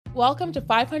Welcome to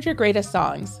 500 Greatest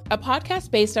Songs, a podcast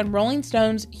based on Rolling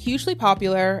Stone's hugely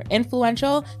popular,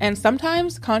 influential, and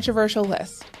sometimes controversial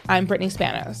list. I'm Brittany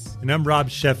Spanos. And I'm Rob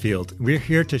Sheffield. We're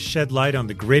here to shed light on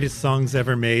the greatest songs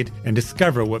ever made and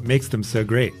discover what makes them so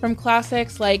great. From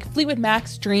classics like Fleetwood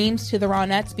Mac's Dreams to the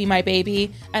Ronettes' Be My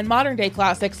Baby, and modern-day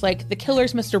classics like The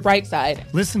Killers' Mr.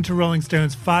 Brightside. Listen to Rolling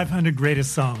Stone's 500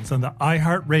 Greatest Songs on the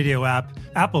iHeartRadio app,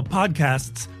 Apple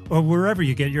Podcasts, or wherever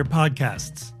you get your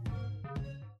podcasts.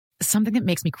 Something that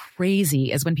makes me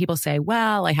crazy is when people say,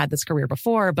 well, I had this career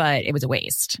before, but it was a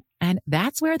waste. And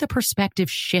that's where the perspective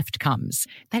shift comes,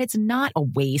 that it's not a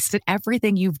waste, that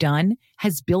everything you've done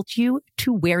has built you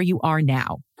to where you are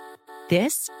now.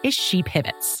 This is She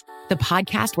Pivots, the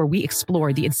podcast where we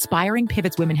explore the inspiring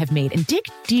pivots women have made and dig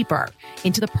deeper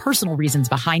into the personal reasons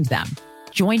behind them.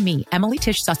 Join me, Emily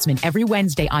Tish Sussman, every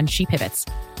Wednesday on She Pivots.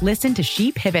 Listen to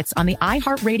She Pivots on the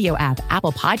iHeartRadio app,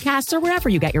 Apple Podcasts, or wherever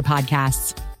you get your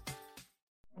podcasts.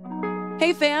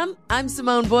 Hey fam, I'm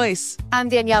Simone Boyce. I'm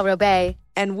Danielle Robay.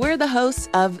 And we're the hosts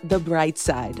of The Bright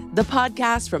Side, the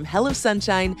podcast from Hello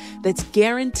Sunshine that's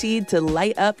guaranteed to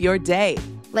light up your day.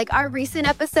 Like our recent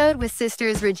episode with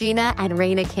sisters Regina and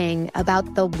Raina King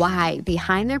about the why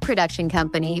behind their production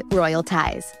company, Royal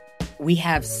Ties. We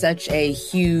have such a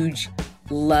huge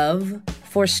love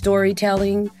for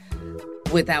storytelling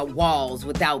without walls,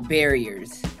 without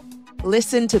barriers.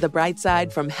 Listen to The Bright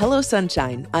Side from Hello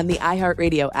Sunshine on the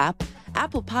iHeartRadio app,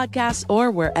 Apple Podcasts,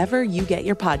 or wherever you get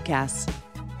your podcasts.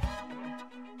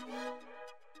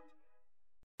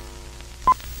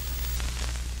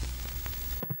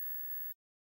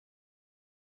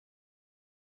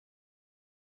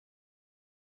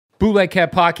 Bootleg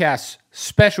Cat Podcast,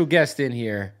 special guest in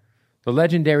here, the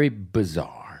legendary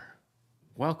Bizarre.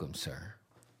 Welcome, sir.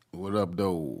 What up,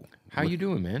 though? How you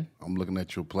doing, man? I'm looking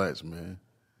at your plats, man.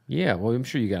 Yeah, well, I'm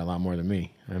sure you got a lot more than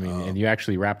me. I mean, and you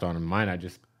actually rapped on them. Mine, I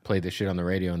just played this shit on the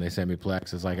radio, and they sent me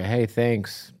Plex. It's like, hey,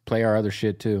 thanks. Play our other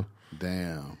shit, too.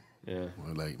 Damn. Yeah.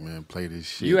 Well, like, man, play this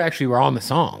shit. You actually were on the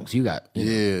songs. You got... Yeah,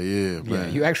 man. Yeah,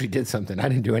 you actually did something. I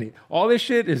didn't do any... All this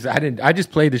shit is... I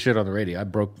just played the shit on the radio. I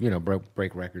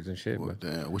break records and shit. Well, but,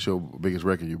 damn. What's your biggest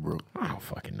record you broke? I don't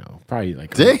fucking know. Probably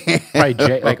like... Damn.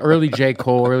 Like early J.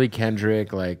 Cole, early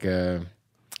Kendrick, like...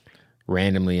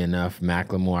 randomly enough,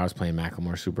 Macklemore. I was playing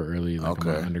Macklemore super early, like on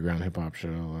my underground hip hop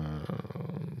show.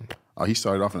 Oh, he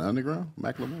started off in underground,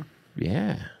 Macklemore?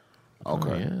 Yeah. Okay.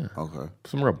 Oh, yeah. Okay.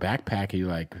 Some real backpacky,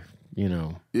 like, you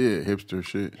know. Yeah, hipster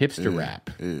shit. Hipster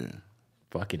rap. Yeah.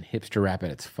 Fucking hipster rap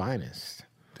at its finest.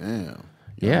 Damn.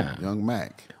 Young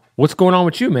Mac. What's going on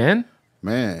with you, man?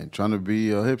 Man, trying to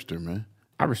be a hipster, man.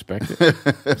 I respect it.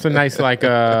 It's a nice, like,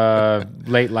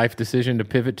 late life decision to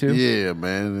pivot to. Yeah,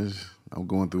 man. I'm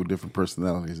going through different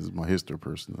personalities. This is my hipster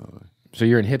personality. So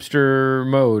you're in hipster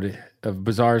mode of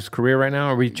Bizarre's career right now?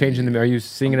 Are we changing them? Are you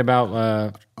singing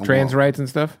about trans rights and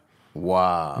stuff?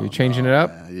 Wow. Are you changing it up?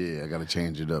 Man. Yeah, I got to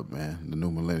change it up, man. The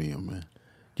new millennium, man.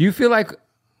 Do you feel like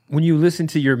when you listen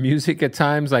to your music at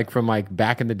times, like from like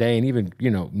back in the day and even, you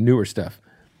know, newer stuff,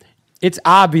 it's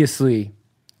obviously,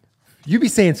 you be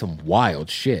saying some wild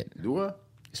shit. Do I?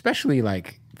 Especially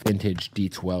like vintage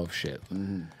D12 shit.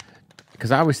 Mm-hmm.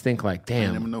 Because I always think like, damn.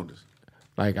 I never noticed.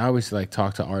 Like I always like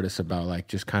talk to artists about like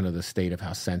just kind of the state of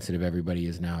how sensitive everybody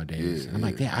is nowadays. I'm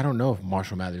like, I don't know if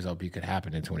Marshall Mathers LP could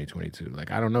happen in 2022.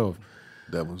 Like I don't know if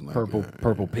Devil's Night,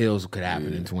 Purple Pills could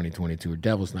happen in 2022 or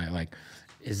Devil's Night. Like,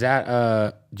 is that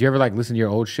do you ever like listen to your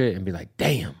old shit and be like,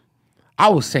 damn, I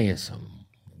was saying some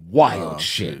wild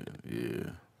shit.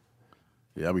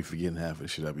 Yeah, I be forgetting half of the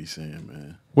shit I be saying,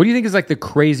 man. What do you think is like the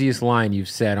craziest line you've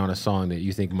said on a song that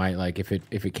you think might like if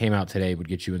it came out today would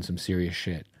get you in some serious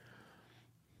shit?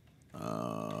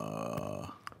 I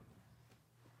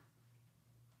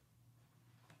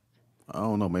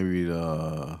don't know. Maybe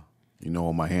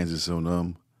when my hands are so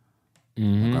numb.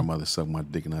 My grandmother sucked my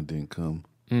dick and I didn't come.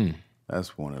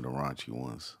 That's one of the raunchy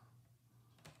ones.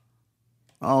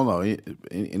 I don't know.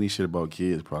 Any shit about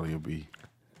kids probably would be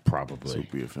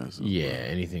super offensive. Yeah,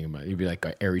 anything about you'd be like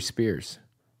Ari Spears.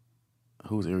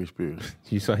 Who's Ari Spears?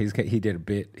 You saw he did a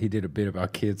bit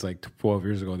about kids like 12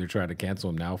 years ago. They're trying to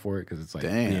cancel him now for it because it's like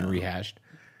being rehashed.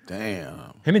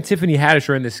 Damn. Him and Tiffany Haddish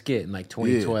are in this skit in like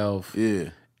 2012. Yeah.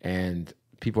 And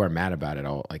people are mad about it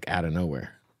all like out of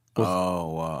nowhere.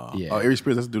 Oh wow. Yeah. Oh, Ari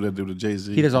Spears. That's the dude that do the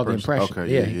Jay-Z. He does all the impressions. Okay.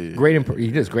 Yeah. Great.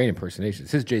 He does great impersonations.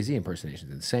 His Jay-Z impersonation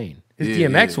is insane. His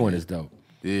DMX one is dope.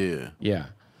 Yeah. Yeah.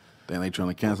 Then they trying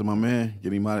to cancel my man.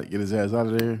 Get his ass out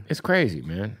of there. It's crazy,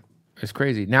 man. It's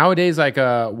crazy. Nowadays, like,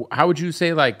 how would you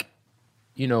say, like,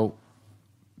 you know,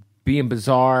 being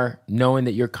Bizarre, knowing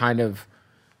that you're kind of,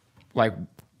 like,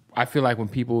 I feel like when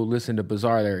people listen to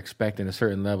Bizarre, they're expecting a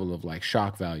certain level of like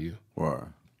shock value. Right.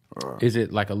 Is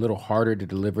it like a little harder to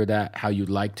deliver that how you'd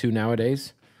like to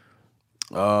nowadays?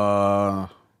 Well,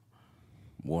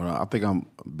 I think I'm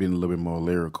being a little bit more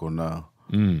lyrical now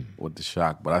with the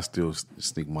shock, but I still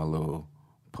sneak my little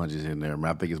punches in there.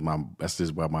 Man, I think that's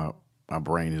just why my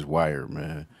brain is wired,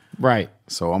 man. Right.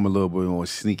 So I'm a little bit more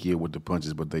sneakier with the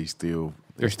punches, but they're still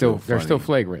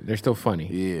flagrant. They're still funny.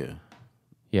 Yeah.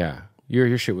 Yeah.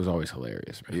 Your shit was always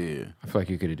hilarious, man. Yeah. I feel like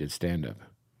you could have did stand up.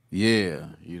 Yeah,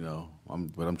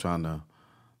 but I'm trying to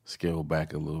scale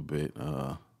back a little bit.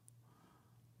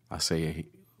 I say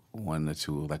one or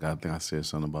two. Like I think I said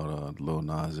something about Lil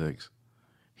Nas X.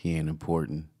 He ain't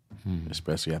important,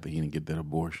 especially after he didn't get that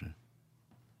abortion.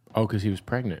 Oh, because he was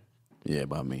pregnant. Yeah,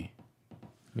 by me.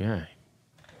 Yeah.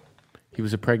 He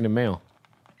was a pregnant male.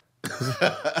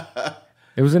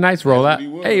 It was a nice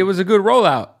rollout. Hey, it was a good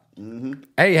rollout. Mm-hmm.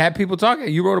 Hey, had people talking.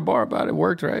 You wrote a bar about it.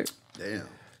 Worked, right? Damn.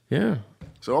 Yeah.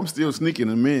 So I'm still sneaking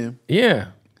them in. Yeah.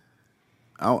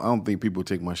 I don't think people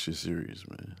take my shit serious,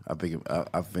 man. I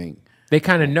think they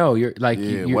kind of know you're like.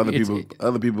 Yeah.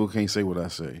 Other people can't say what I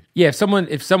say. Yeah.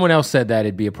 If someone else said that,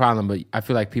 it'd be a problem. But I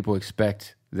feel like people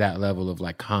expect that level of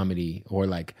like comedy, or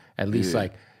like at least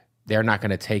like they're not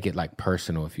gonna take it like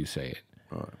personal if you say it.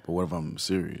 Right. But what if I'm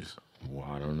serious? Well,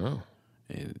 I don't know.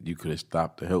 And you could have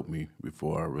stopped to help me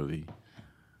before I really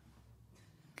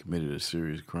committed a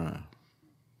serious crime.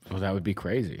 Well, that would be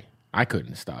crazy. I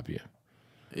couldn't stop you.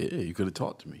 Yeah, you could have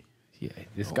talked to me. Yeah,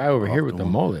 this guy over here with the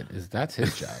mullet, that's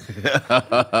his job.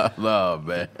 No,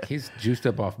 man. He's juiced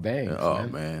up off bangs. Oh,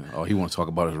 man. Oh, he want to talk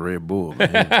about his Red Bull,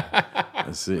 man.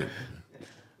 That's it.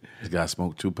 This guy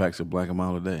smoked 2 packs of Black &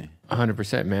 Mild a day.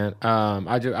 100%, man.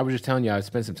 I was just telling you, I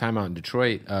spent some time out in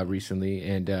Detroit recently,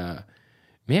 and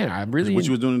man, I really... What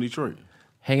you was doing in Detroit?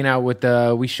 Hanging out with...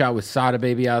 we shot with Sada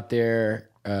Baby out there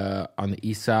on the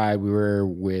east side. We were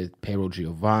with Pedro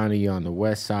Giovanni on the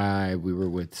west side. We were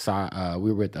with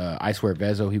I Swear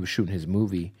Vezo. He was shooting his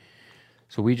movie.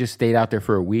 So we just stayed out there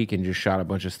for a week and just shot a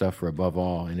bunch of stuff for Above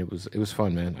All, and it was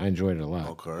fun, man. I enjoyed it a lot.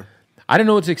 Okay. I didn't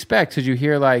know what to expect because you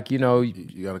hear like, you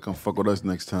got to come fuck with us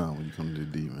next time when you come to the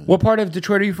D, man. What part of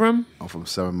Detroit are you from? I'm from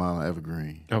 7 Mile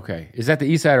Evergreen. Okay. Is that the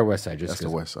east side or west side? That's the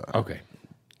west side. Okay.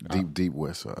 Deep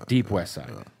west side. Deep west side.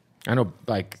 I know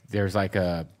like there's like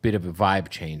a bit of a vibe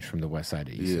change from the west side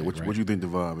to east side. What do you think the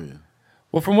vibe is?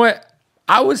 Well, from what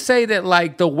I would say that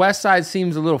like the west side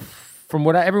seems a little, from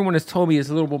what everyone has told me, is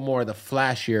a little bit more the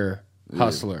flashier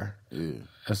hustler. Yeah.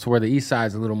 As to where the east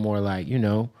side's a little more like,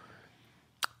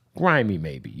 grimy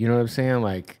maybe. You know what I'm saying?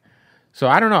 Like, so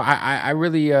I don't know. I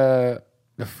really, the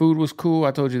food was cool.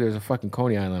 I told you there's a fucking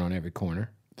Coney Island on every corner.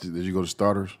 Did you go to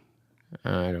Starters?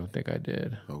 I don't think I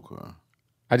did. Okay.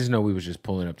 I just know we was just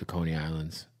pulling up to Coney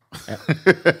Islands.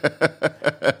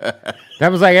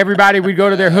 That was like everybody, we'd go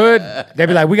to their hood. They'd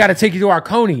be like, we got to take you to our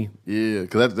Coney. Yeah,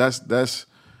 because that's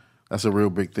a real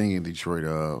big thing in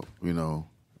Detroit.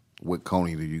 What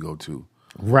Coney do you go to?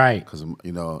 Right. Because,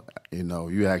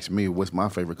 you asked me what's my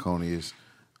favorite Coney is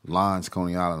Lyons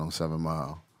Coney Island on 7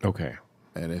 Mile. Okay.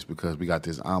 And it's because we got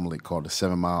this omelet called the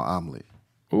 7 Mile Omelet.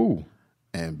 Ooh.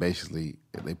 And basically,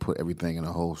 they put everything in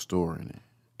a whole store in it.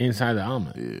 Inside the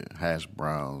omelet? Yeah. Hash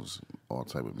browns, all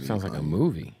type of meat. Sounds like a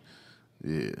movie.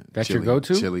 Yeah. That's chili, your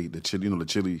go-to? The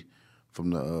chili from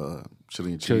the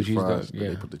chili and cheese fries. Yeah.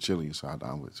 They put the chili inside the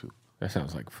omelet, too. That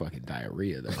sounds like fucking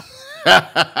diarrhea, though.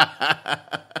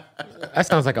 That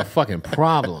sounds like a fucking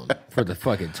problem for the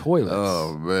fucking toilets.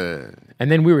 Oh, man. And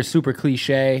then we were super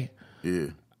cliche. Yeah.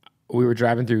 We were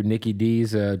driving through Nikki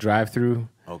D's drive-through.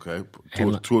 Okay.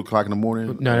 2 o'clock in the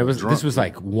morning? No, this was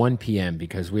like 1 p.m.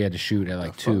 because we had to shoot at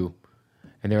like 2.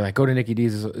 And they were like, go to Nikki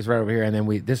D's, it's right over here. And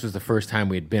then this was the first time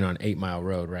we had been on 8 Mile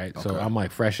Road, right? Okay. So I'm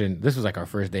like this was like our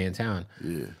first day in town.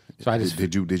 Yeah. So I just...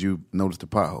 Did you notice the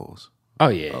potholes? Oh,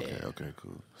 yeah. Okay,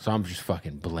 cool. So I'm just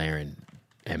fucking blaring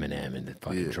Eminem in the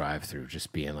fucking drive-through,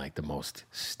 just being like the most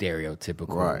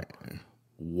stereotypical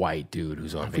white dude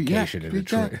who's on vacation in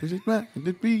Detroit.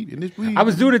 I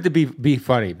was doing it to be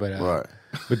funny, but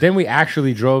but then we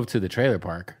actually drove to the trailer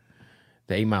park,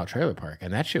 the 8 Mile trailer park,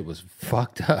 and that shit was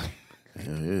fucked up.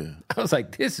 Yeah. I was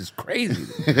like, this is crazy.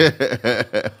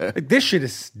 Like, this shit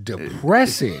is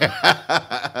depressing.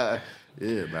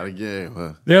 Yeah, not again.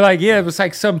 Huh? They're like, yeah, it was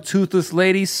like some toothless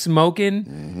lady smoking.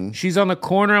 Mm-hmm. She's on the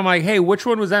corner. I'm like, hey, which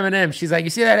one was Eminem? She's like, you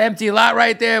see that empty lot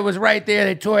right there? It was right there.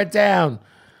 They tore it down.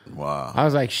 Wow. I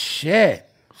was like, shit.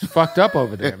 It's fucked up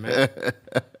over there, man.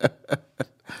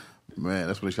 Man,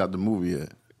 that's where they shot the movie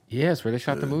at. Yeah, that's where they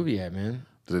shot the movie at, man.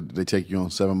 Did they take you on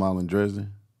 7 Mile in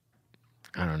Dresden?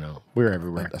 I don't know. We're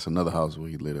everywhere. That's another house where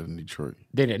he lived in Detroit.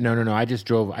 No. I just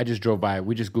drove by.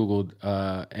 We just Googled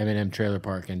Eminem Trailer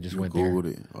Park and just went Googled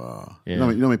there. It. Wow. Yeah. You know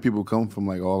how many people come from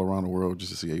like all around the world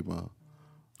just to see 8 Mile?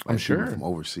 I'm sure. From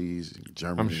overseas,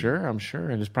 Germany. I'm sure.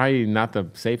 And it's probably not the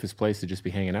safest place to just be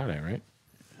hanging out at, right?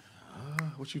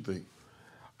 What you think?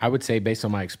 I would say, based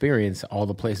on my experience, all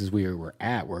the places we were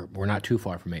at were not too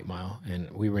far from 8 Mile, and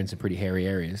we were in some pretty hairy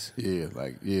areas. Yeah,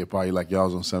 probably like y'all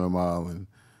was on 7 Mile and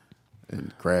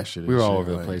crashed it. We were all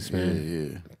over the place,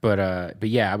 man. Yeah. But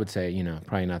yeah, I would say,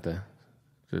 probably not the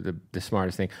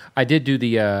smartest thing. I did do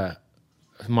the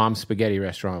Mom's Spaghetti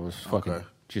restaurant. It was fucking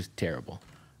just terrible.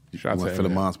 You went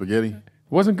Philemon Spaghetti? It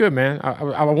wasn't good, man.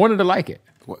 I wanted to like it.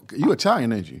 What, you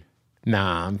Italian, ain't you?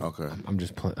 Nah,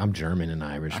 I'm German and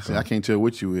Irish. I can't tell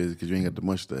what you is because you ain't got the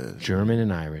mustache. German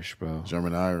and Irish, bro.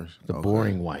 German and Irish. The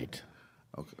boring white.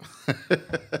 Okay.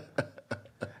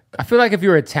 I feel like if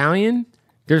you're Italian,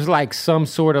 there's like some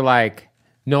sort of like,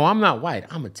 no, I'm not white.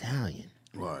 I'm Italian.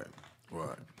 Right.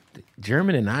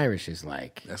 German and Irish is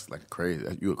like, that's like crazy.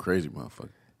 You a crazy motherfucker.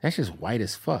 That's just white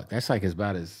as fuck. That's like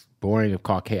about as boring of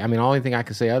Caucasian. I mean, the only thing I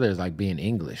can say other is like being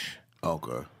English.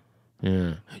 Okay.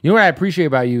 Yeah. You know what I appreciate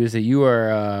about you is that you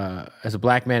are, as a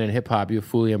black man in hip hop, you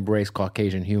fully embrace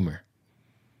Caucasian humor.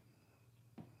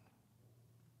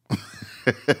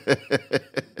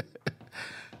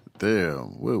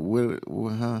 Damn.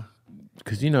 What, huh?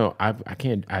 Because,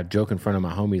 I joke in front of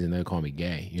my homies and they call me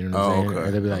gay. You know what I'm saying? Okay.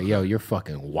 Or they'll be like, yo, you're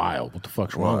fucking wild. What the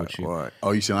fuck's wrong with you? Right.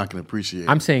 Oh, you saying I can appreciate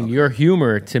I'm saying your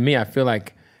humor, to me, I feel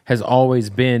like has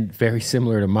always been very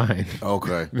similar to mine.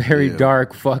 Okay. Very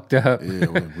dark, fucked up. Yeah,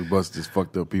 we bust just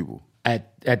fucked up people.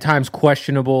 At times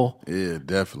questionable. Yeah,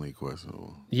 definitely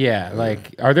questionable. Yeah,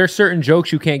 like, are there certain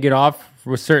jokes you can't get off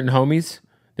with certain homies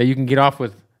that you can get off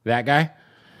with that guy?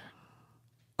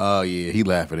 Oh, yeah, he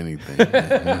laugh at anything.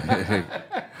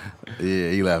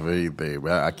 Yeah, he laugh at anything,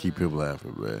 but I keep him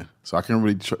laughing, man. So I can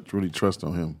really trust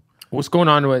on him. What's going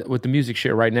on with the music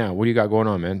shit right now? What do you got going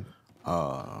on, man?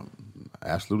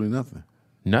 Absolutely nothing.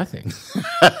 Nothing?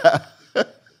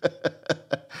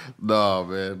 No,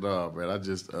 man.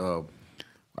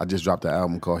 I just dropped an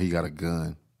album called He Got a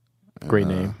Gun. And, great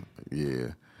name.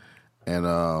 Yeah. And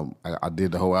I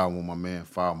did the whole album with my man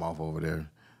Filemouth over there,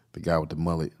 the guy with the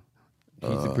mullet.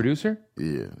 He's the producer?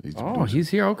 Yeah. He's the producer. He's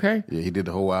here? Okay. Yeah, he did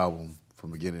the whole album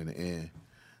from beginning to end.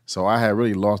 So I had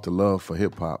really lost the love for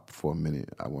hip-hop for a minute.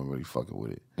 I wasn't really fucking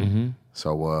with it. Mm-hmm.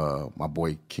 So my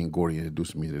boy King Gordy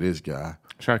introduced me to this guy.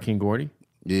 Shout out King Gordy?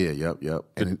 Yeah, yep.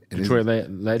 And Detroit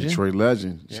legend? Detroit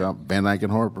legend. Yeah. Shout out Van Dyke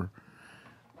and Harper.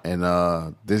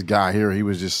 And this guy here, he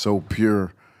was just so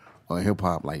pure on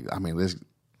hip-hop. Like, this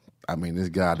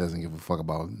guy doesn't give a fuck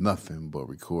about nothing but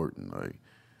recording, like.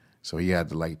 So he had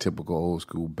the like typical old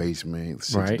school basement,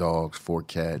 6 dogs, 4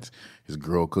 cats, his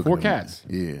girl cooking. 4 cats?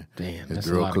 Yeah. Damn, his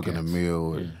girl cooking a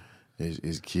meal, and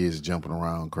his kids jumping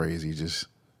around crazy. Just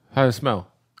how does it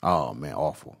smell? Oh man,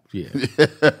 awful. Yeah,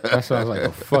 that sounds like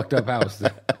a fucked up house.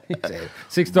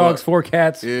 6 dogs, 4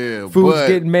 cats. Yeah, food's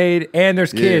getting made, and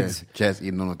there's kids. Cats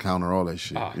eating on the counter, all that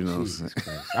shit. Oh, you know, Jesus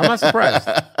Christ. I'm not surprised.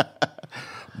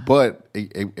 But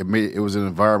it was an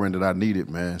environment that I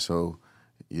needed, man. So.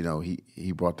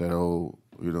 He brought that old,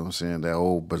 that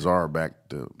old bazaar back,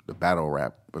 the battle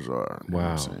rap bazaar. Wow. You know what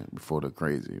I'm saying? Before the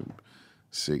crazy,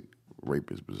 sick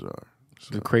rapist bazaar.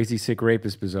 So, the crazy, sick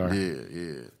rapist bazaar.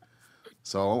 Yeah.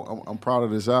 So I'm proud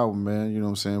of this album, man. You know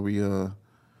what I'm saying?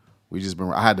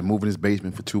 I had to move in his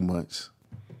basement for 2 months.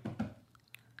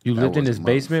 You lived in his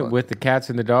basement with the cats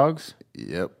and the dogs?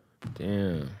 Yep.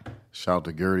 Damn. Shout out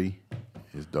to Gertie,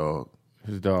 his dog.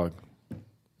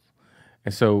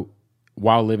 And so,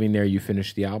 while living there, you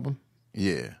finished the album?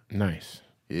 Yeah. Nice.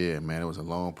 Yeah, man. It was a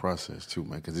long process too,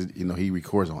 man. Because he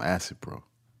records on Acid Pro.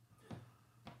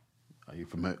 Are you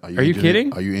familiar? Are you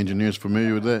kidding? Are you engineers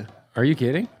familiar with that? Are you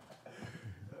kidding?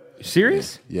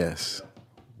 Serious? Yes.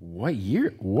 What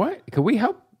year? What? Can we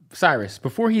help Cyrus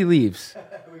before he leaves?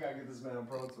 We gotta get this man on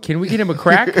Pro Tools. Can we get him a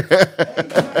crack? He's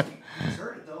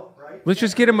heard it though, right?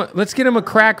 Let's get him a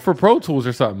crack for Pro Tools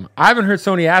or something. I haven't heard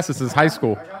Sony Acid since high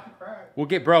school. We'll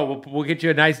get you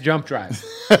a nice jump drive.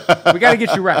 We got to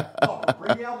get you right.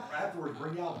 Bring the album afterwards.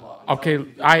 Bring the album up. Okay,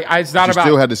 it's not you about. You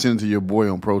still had to send it to your boy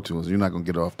on Pro Tools. You're not gonna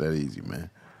get off that easy, man.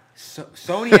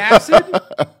 Sony Acid.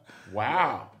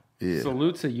 Wow. Yeah.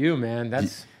 Salute to you, man.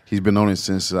 He's been on it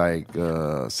since like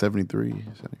 73,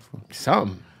 74.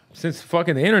 Something since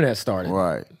fucking the internet started.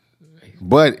 Right.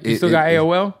 But you still got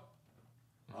AOL.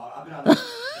 I've been on this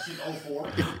since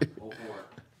 04.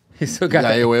 He still got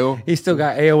AOL. He still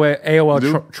got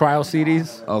AOL trial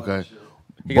CDs. Okay,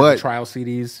 he got the trial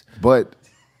CDs. But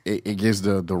it gives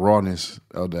the rawness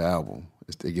of the album.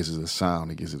 it gives us a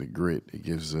sound. It gives it a grit. It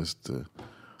gives us the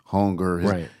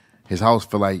hunger. His house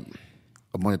feel like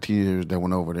a bunch of teenagers that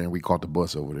went over there and we caught the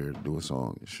bus over there to do a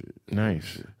song and shit.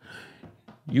 Nice.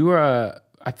 You are.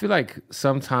 I feel like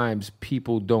sometimes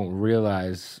people don't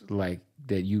realize like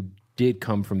that you did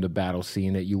come from the battle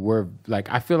scene. That you were like.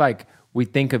 I feel like we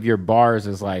think of your bars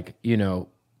as like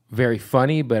very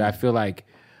funny, but I feel like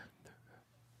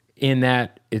in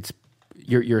that it's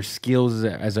your skills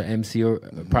as an MC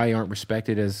probably aren't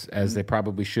respected as they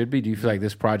probably should be. Do you feel like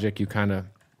this project you kind of?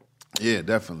 Yeah,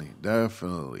 definitely.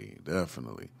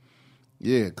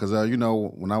 Yeah, because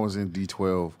when I was in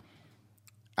D12,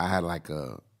 I had like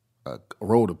a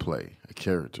role to play, a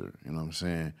character. You know what I'm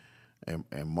saying? And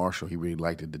Marshall, he really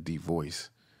liked it, the deep voice.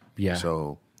 Yeah.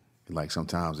 So, like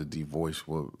sometimes the deep voice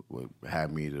would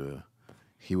have me to.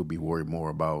 He would be worried more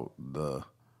about the,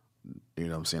 you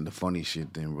know what I'm saying, the funny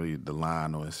shit than really the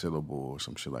line or a syllable or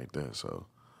some shit like that. So,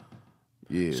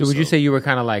 yeah. So would you say you were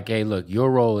kind of like, hey, look,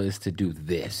 your role is to do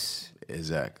this.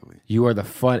 Exactly. You are the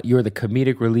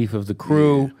comedic relief of the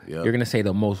crew. Yeah, yep. You're gonna say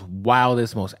the most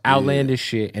wildest, most outlandish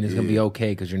shit, and it's gonna be okay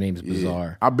because your name's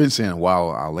bizarre. I've been saying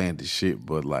wild, outlandish shit,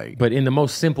 but in the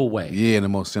most simple way. Yeah, in the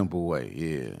most simple way.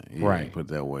 Yeah. Right. Put it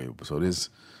that way. So this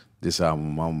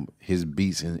album, his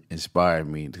beats inspired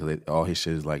me to all his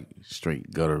shit is like straight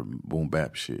gutter boom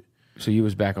bap shit. So you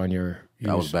was back on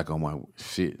I was back on my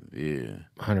shit. Yeah.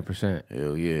 100%.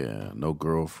 Hell yeah. No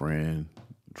girlfriend,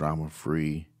 drama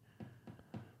free.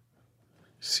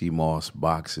 CMOS,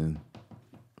 boxing,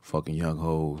 fucking young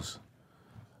hoes.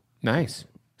 Nice.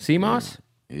 CMOS?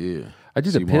 Yeah. I do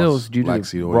the pills. Do you do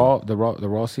the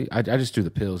raw seed? I just do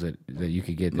the pills that you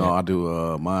could get there. No, I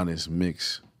do mine is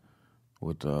mixed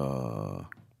with damn,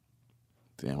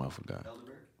 I forgot.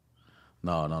 Elderberry?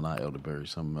 No, not elderberry,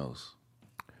 something else.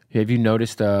 Have you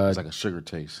noticed it's like a sugar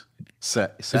taste.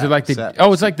 Sap, is it like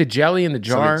it's like the jelly in the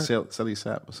jar? Selly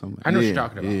sap or something. I know what you're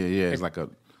talking about. Yeah. It's like a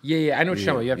Yeah, I know what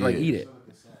you're talking about. You have to eat it.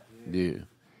 Yeah.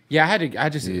 Yeah,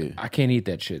 I can't eat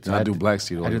that shit. So I do black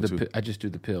seed oil too. I just do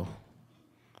the pill.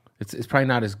 It's probably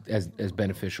not as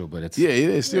beneficial, but it's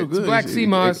it's still good. It's black sea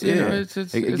moss, it's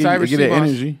Irish sea moss.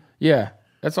 Energy. Yeah,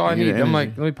 that's all I need. I'm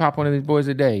like, let me pop one of these boys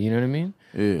a day. You know what I mean?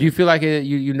 Yeah. Do you feel like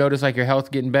you notice like your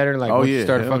health getting better? Like once you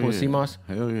started fucking with sea moss?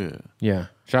 Hell yeah. Yeah.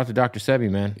 Shout out to Dr. Sebi,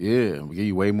 man. Yeah, we give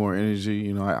you way more energy.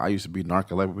 You know, I used to be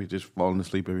narcoleptic, just falling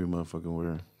asleep every motherfucking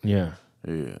where. Yeah.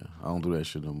 Yeah, I don't do that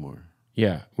shit no more.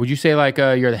 Yeah. Would you say like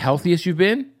you're the healthiest you've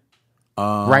been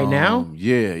right now?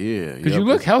 Yeah. Because you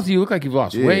look healthy. You look like you've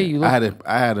lost weight. I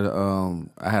had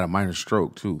a minor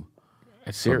stroke too.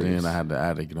 That's serious. So then I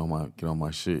had to get on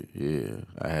my shit. Yeah,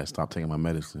 I had stopped taking my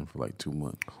medicine for like 2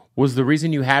 months. Was the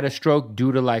reason you had a stroke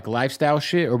due to like lifestyle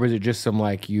shit, or was it just some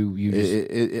like you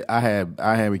just? I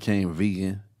had became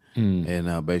vegan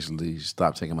and basically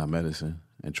stopped taking my medicine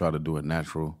and tried to do it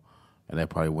natural. And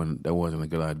that wasn't a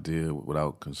good idea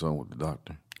without consulting with the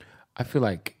doctor. I feel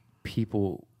like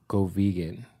people go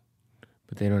vegan,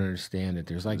 but they don't understand that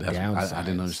there's like downsides. I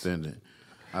didn't understand it.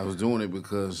 I was doing it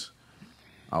because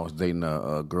I was dating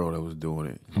a girl that was doing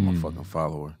it. I'm a fucking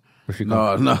follower.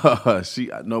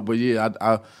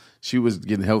 She was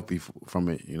getting healthy from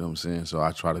it. You know what I'm saying? So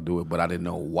I tried to do it, but I didn't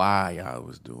know why I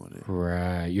was doing it.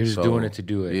 Right, you're just doing it to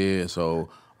do it. Yeah, so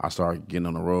I started getting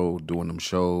on the road, doing them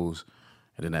shows.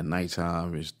 And then at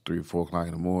nighttime, it's 3 or 4 o'clock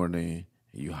in the morning.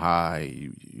 You high,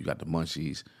 you got the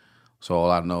munchies. So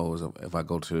all I know is if I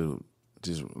go to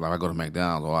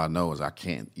McDonald's, all I know is I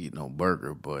can't eat no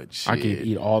burger, but shit, I can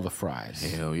eat all the fries.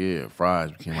 Hell yeah,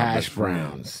 fries became my best friend. Hash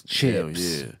browns,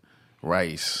 chips, hell yeah,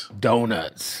 rice,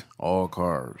 donuts, all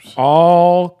carbs.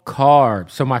 All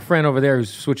carbs. So my friend over there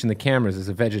who's switching the cameras is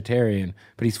a vegetarian,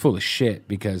 but he's full of shit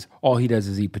because all he does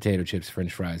is eat potato chips,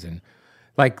 French fries, and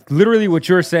like literally what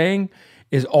you're saying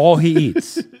is all he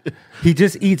eats. He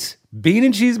just eats bean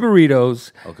and cheese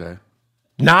burritos. Okay.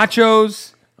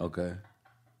 Nachos. Okay.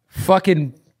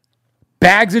 Fucking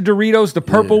bags of Doritos, the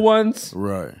purple ones.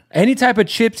 Right. Any type of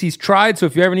chips he's tried. So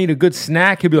if you ever need a good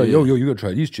snack, he'll be like, yo, you gotta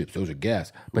try these chips. Those are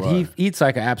gas. But he eats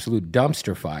like an absolute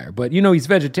dumpster fire. But he's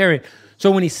vegetarian.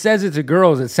 So when he says it to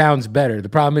girls, it sounds better. The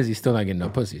problem is he's still not getting no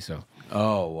pussy. So.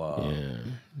 Oh, wow.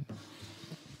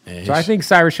 Yeah. So I think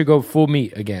Cyrus should go full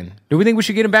meat again. Do we think we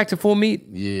should get him back to full meat?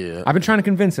 Yeah. I've been trying to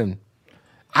convince him.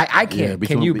 I can't.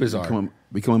 Can you, Bizarre?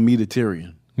 Become a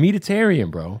meatitarian.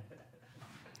 Meatitarian, bro.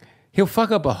 He'll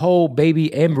fuck up a whole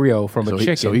baby embryo from a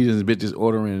chicken. So he just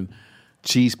ordering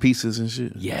cheese pieces and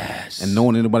shit? Yes. And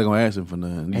knowing anybody gonna ask him for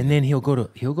nothing. And then he'll go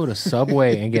to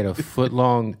Subway and get a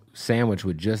foot-long sandwich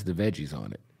with just the veggies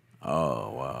on it.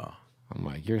 Oh, wow. I'm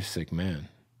like, you're a sick man.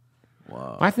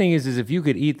 Wow. My thing is if you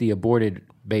could eat the aborted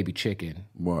baby chicken,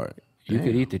 right, You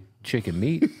could eat the chicken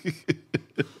meat.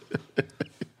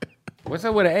 What's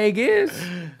up with an egg is?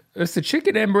 It's the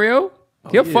chicken embryo.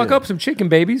 He'll fuck up some chicken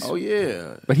babies. Oh,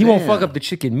 yeah. But he won't fuck up the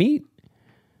chicken meat.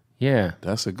 Yeah.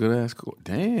 That's a good ass.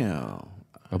 Damn.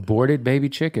 Aborted baby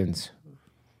chickens.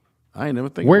 I ain't never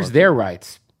think. Where's their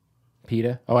rights,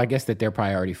 PETA? Oh, I guess that they're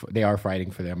probably already. They are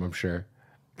fighting for them. I'm sure.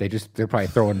 They're probably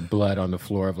throwing blood on the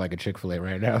floor of like a Chick-fil-A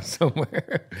right now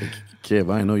somewhere.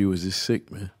 Kev, I didn't know you was this sick,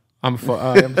 man. I'm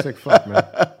sick fuck, man.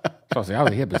 So I was like, I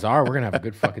was here bizarre. We're gonna have a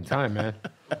good fucking time, man.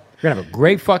 We're gonna have a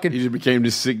great fucking. You just became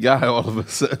this sick guy all of a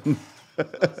sudden.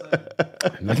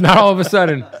 Not all of a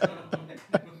sudden.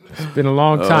 It's been a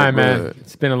long time, man.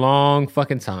 It's been a long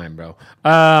fucking time, bro.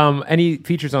 Any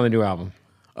features on the new album?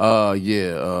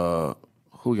 Yeah.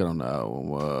 Who we got on the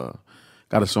album?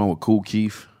 Got a song with Kool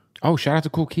Keith. Oh, shout out to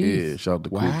Kool Keith. Yeah, shout out to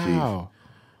Kool Keith.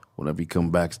 Whenever he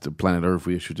come back to planet Earth,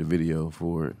 we'll shoot the video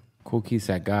for it. Kool Keith's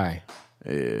that guy.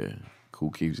 Yeah, Kool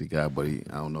Keith's the guy, but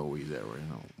I don't know where he's at right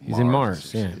now. He's in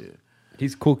Mars, yeah.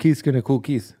 He's Kool Keith's gonna Kool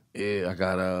Keith. Yeah, I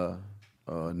got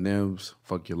Nims,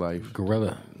 Fuck Your Life.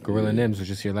 Gorilla Nims was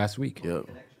just here last week. Yep.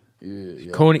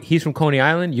 Yeah. Coney, he's from Coney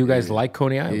Island. You guys like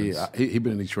Coney Island? Yeah, he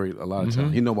been in Detroit a lot of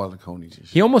times. He know about the Coney's.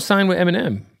 He almost signed with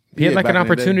Eminem. He had like an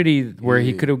opportunity where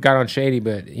he Yeah. could have got on Shady,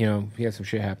 but he had some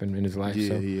shit happen in his life. Yeah,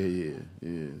 so. yeah.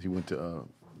 He went to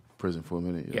prison for a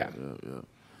minute. Yeah.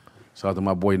 Shout out to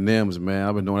my boy Nims, man.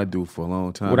 I've been knowing that dude for a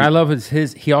long time. What I love is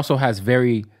he also has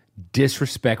very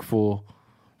disrespectful,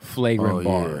 flagrant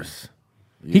bars.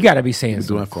 Yeah. He got to be saying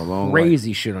some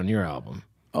crazy shit on your album.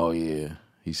 Oh, yeah.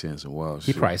 He's saying some wild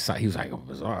shit. He was like, oh,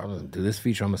 bizarre. I'm going to do this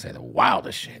feature. I'm going to say the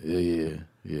wildest shit. Yeah.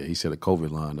 He said a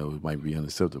COVID line, though, it might be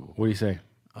unacceptable. What do you say?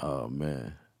 Oh,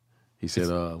 man. He said,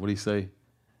 what did he say?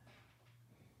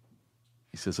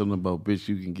 He said something about, bitch,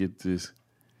 you can get this.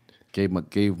 Gave my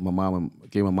mom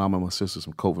and my sister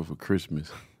some COVID for Christmas.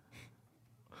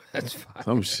 That's fine.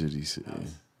 Some shit he said.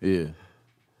 Yeah.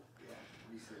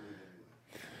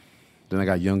 Then I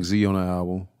got Young Z on the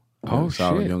album. Oh,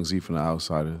 shout out shit. Young Z from The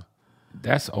Outsiders.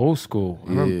 That's old school.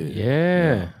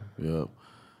 Yeah. Yep.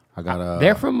 I got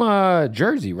they're from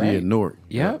Jersey, right? Yeah, Newark.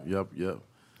 Yep. Yep.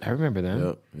 I remember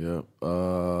them. Yep.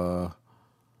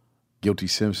 Guilty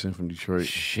Simpson from Detroit.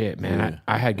 Shit, man.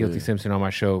 I had Guilty Simpson on my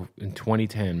show in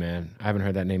 2010, man. I haven't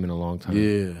heard that name in a long time.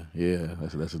 Yeah.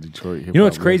 That's a Detroit hip-hop. You know,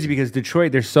 it's crazy because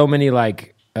Detroit, there's so many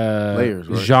like layers,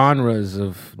 right? genres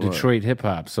of Detroit hip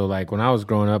hop. So like when I was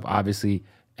growing up, obviously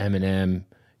Eminem,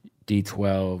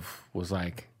 D12 was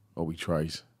like Obi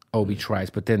Trice.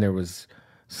 But then there was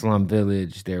Slum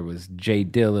Village, there was Jay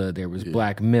Dilla, there was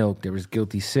Black Milk, there was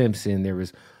Guilty Simpson, there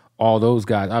was all those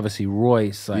guys. Obviously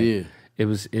Royce, like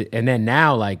and then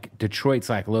now like Detroit's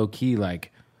like low key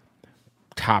like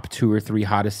top 2 or 3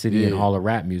 hottest city in all of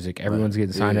rap music. Everyone's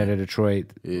getting signed out of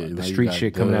Detroit. The street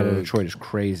shit coming out of Detroit is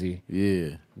crazy.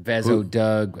 Yeah. Vezo,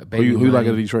 Doug, Baby Who you like Money.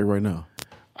 in Detroit right now?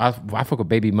 I fuck with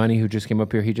Baby Money, who just came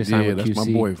up here. He just signed with QC. Yeah, that's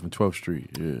my boy from 12th Street.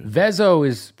 Yeah. Vezo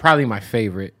is probably my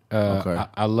favorite. Okay.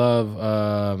 I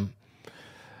love.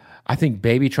 I think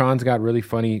Babytron's got really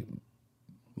funny,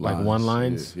 like one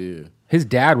lines. Yeah. His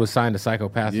dad was signed to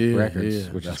Psychopathic Records,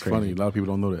 which that's is crazy. funny. A lot of people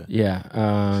don't know that.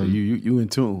 Yeah. So you in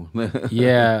tune.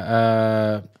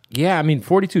 Yeah. I mean,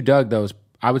 42 Doug though,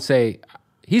 I would say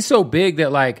he's so big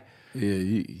that like.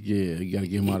 You got to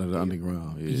get him out of the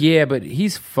underground. Yeah, but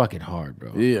he's fucking hard,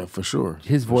 bro. Yeah, for sure.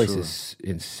 His voice is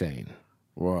insane.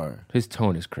 Right. His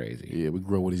tone is crazy. Yeah, we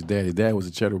grew up with his dad. His dad was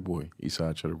a Cheddar Boy,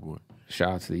 Eastside Cheddar Boy. Shout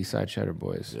out to the Eastside Cheddar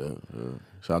Boys. Yeah.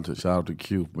 Shout out to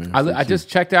Q, man. I just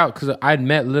checked out because I had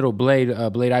met Little Blade,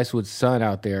 Blade Icewood's son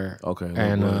out there. Okay.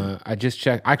 And I just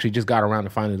checked. I actually just got around to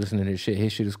finally listening to his shit.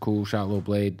 His shit is cool. Shout out Little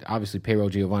Blade. Obviously, Payroll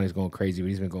Giovanni's going crazy, but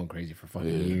he's been going crazy for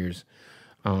fucking years.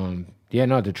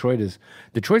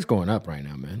 Detroit's going up right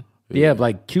now, man. Yeah,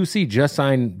 like QC just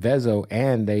signed Vezo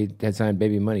and they had signed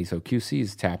Baby Money, so QC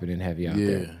is tapping in heavy out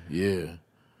there. Yeah.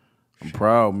 I'm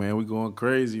proud, man. We going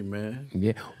crazy, man.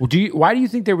 Yeah. Well, why do you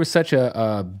think there was such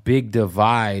a big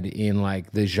divide in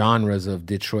like the genres of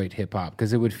Detroit hip hop?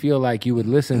 Because it would feel like you would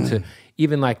listen to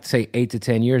even like say 8 to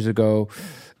 10 years ago,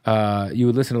 you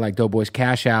would listen to like Doughboy's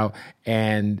Cash Out,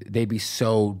 and they'd be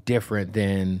so different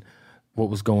than what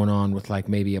was going on with like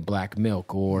maybe a Black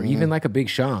Milk or even like a Big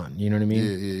Sean. You know what I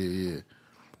mean? Yeah.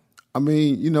 I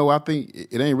mean, I think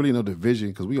it ain't really no division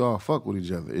because we all fuck with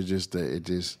each other. It's just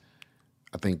that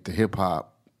I think the hip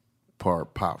hop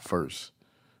part popped first.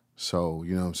 So,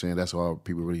 you know what I'm saying? That's all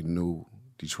people really knew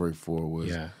Detroit for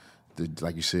was,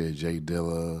 like you said, Jay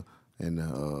Dilla and,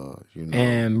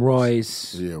 and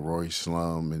Royce. Yeah, Royce,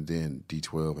 Slum, and then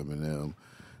D12, Eminem.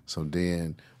 So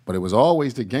then, but it was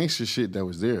always the gangster shit that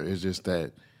was there. It's just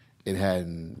that it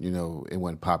hadn't, it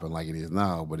wasn't popping like it is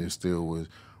now, but it still was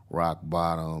rock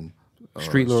bottom.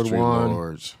 Street Lords, you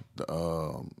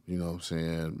know what I'm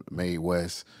saying, Mae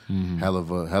West,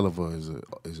 Helluva is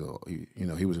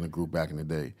a he was in a group back in the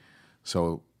day.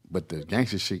 So, but the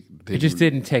gangster shit, it just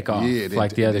didn't take off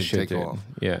like the other shit did.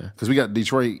 Yeah, because we got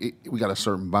Detroit, we got a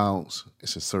certain bounce.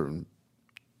 It's a certain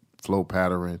flow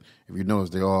pattern. If you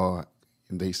notice, we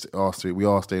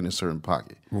all stay in a certain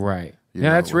pocket. Right.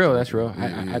 That's real. That's real.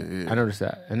 I noticed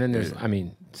that. And then there's,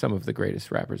 some of the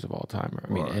greatest rappers of all time.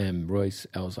 M, Royce,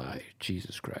 Elzhi,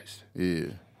 Jesus Christ. Yeah.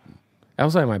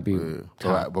 Elzhi might be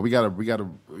top. But we gotta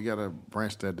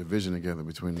branch that division together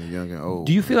between the young and old.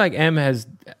 Do you feel like M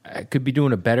could be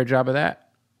doing a better job of that?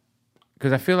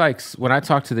 Because I feel like when I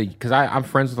talk to because I'm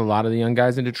friends with a lot of the young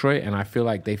guys in Detroit, and I feel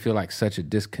like they feel like such a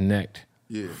disconnect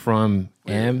from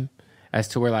M, as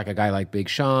to where like a guy like Big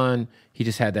Sean, he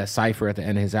just had that cypher at the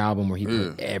end of his album where he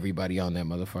put everybody on that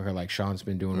motherfucker. Like Sean's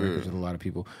been doing records with a lot of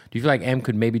people. Do you feel like M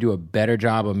could maybe do a better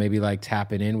job of maybe like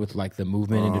tapping in with like the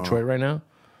movement in Detroit right now?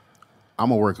 I'm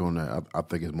gonna work on that. I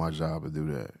think it's my job to do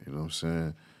that. You know what I'm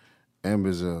saying? M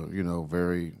is a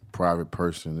very private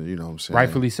person. You know what I'm saying?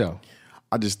 Rightfully so.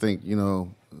 I just think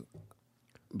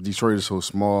Detroit is so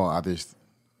small.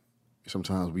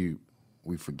 Sometimes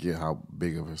we forget how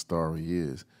big of a star he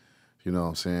is. You know what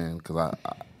I'm saying? Because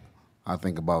I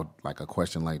think about like a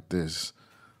question like this,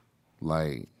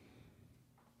 like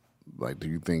do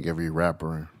you think every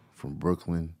rapper from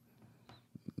Brooklyn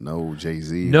know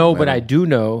Jay-Z? No, but I do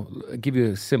know. I'll give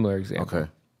you a similar example.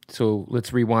 Okay. So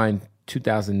let's rewind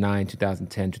 2009,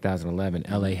 2010, 2011,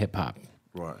 LA hip hop.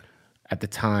 Right. At the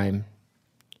time,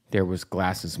 there was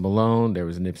Glasses Malone, there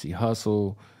was Nipsey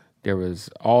Hussle, there was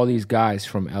all these guys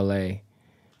from LA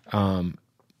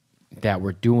that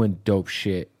were doing dope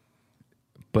shit.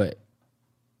 But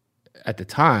at the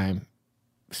time,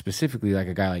 specifically like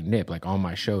a guy like Nip, like on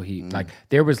my show,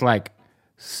 there was like,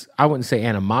 I wouldn't say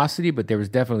animosity, but there was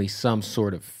definitely some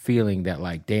sort of feeling that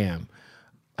like, damn,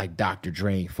 like Dr.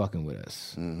 Dre ain't fucking with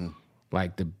us. Mm-hmm.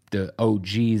 Like the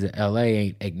OGs of LA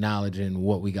ain't acknowledging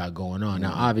what we got going on.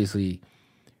 Now, obviously,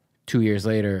 2 years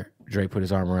later, Dre put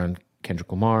his arm around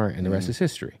Kendrick Lamar, and the rest is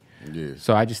history. Yeah.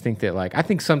 So I just think that, like, I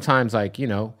think sometimes, like,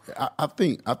 I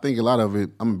think a lot of it.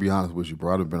 I'm gonna be honest with you,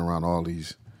 bro. I've been around all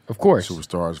these, of course,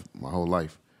 superstars my whole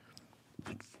life.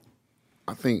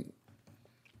 I think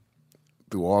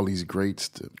through all these greats,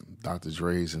 the Dr.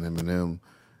 Dre's and Eminem,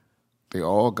 they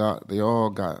all got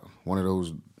one of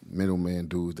those middleman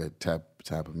dudes that tap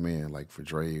them in. Like for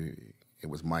Dre, it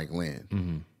was Mike Lynn.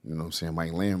 Mm-hmm. You know what I'm saying?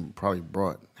 Mike Lynn probably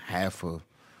brought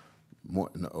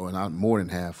not more than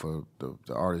half of the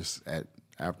artists at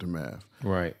Aftermath.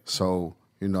 Right. So,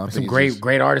 I think some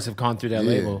great artists have gone through that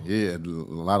label. Yeah, a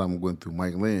lot of them went through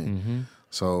Mike Lynn. Mm-hmm.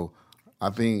 So I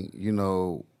think,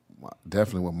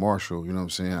 definitely with Marshall, you know what I'm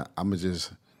saying? I'm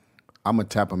gonna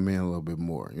tap him in a little bit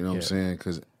more. You know what I'm saying?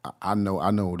 Because I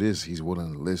know this. He's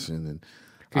willing to listen, and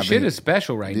because shit is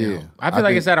special right now. I feel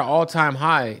like it's at an all-time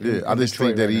high. Yeah, I just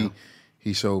think that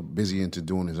he's so busy into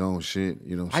doing his own shit.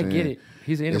 You know what I'm saying? I get it.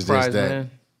 He's an enterprise,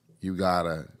 man. You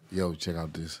gotta, check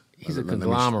out this. He's a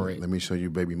conglomerate. Let me show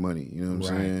you Baby Money. You know what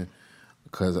I'm saying?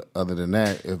 Because other than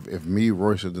that, if me,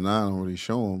 Royce, or Denai don't really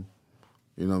show him,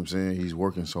 you know what I'm saying? He's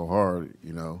working so hard,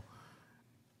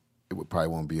 it would probably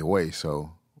won't be away.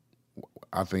 So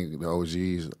I think the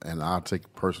OGs, and I'll take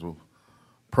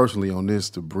personally on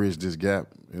this to bridge this gap.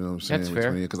 You know what I'm saying? That's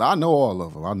fair. Because I know all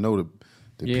of them. I know the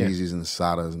Peasies and the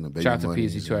Sadas and the Baby Shout out to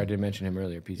Moneys. Peasy too. I did mention him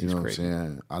earlier. Peasy's you know crazy. What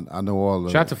I'm saying? I know all of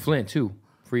them. Shout out to Flint too.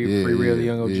 Free Rio, the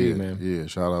young OG, man. Yeah,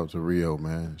 shout out to Rio,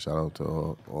 man. Shout out to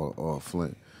all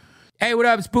Flint. Hey, what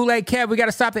up? It's Bootleg Kev. We got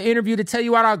to stop the interview to tell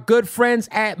you about our good friends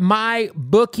at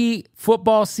MyBookie.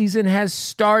 Football season has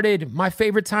started. My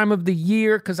favorite time of the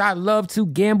year because I love to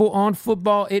gamble on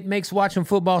football. It makes watching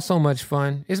football so much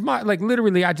fun. It's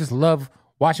literally, I just love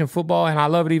watching football, and I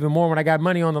love it even more when I got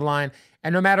money on the line.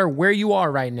 And no matter where you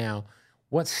are right now,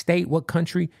 what state, what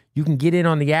country, you can get in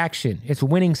on the action. It's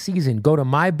winning season. Go to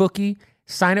MyBookie,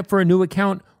 sign up for a new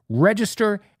account,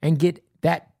 register, and get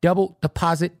that double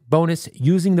deposit bonus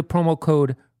using the promo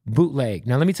code BOOTLEG.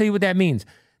 Now, let me tell you what that means.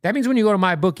 That means when you go to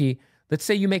MyBookie, let's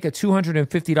say you make a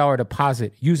 $250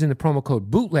 deposit using the promo code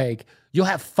BOOTLEG, you'll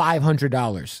have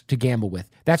 $500 to gamble with.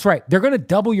 That's right. They're going to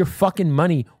double your fucking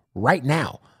money right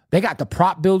now. They got the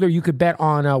prop builder. You could bet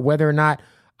on whether or not,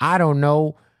 I don't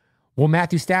know, will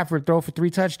Matthew Stafford throw for 3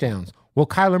 touchdowns? Will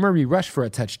Kyler Murray rush for a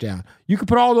touchdown? You can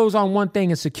put all those on one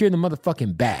thing and secure the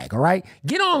motherfucking bag, all right?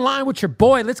 Get online with your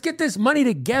boy. Let's get this money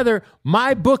together.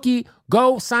 MyBookie,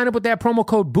 go sign up with that promo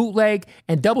code BOOTLEG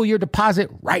and double your deposit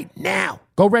right now.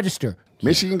 Go register.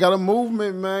 Michigan got a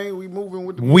movement, man. We moving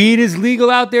with the weed is legal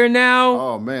out there now.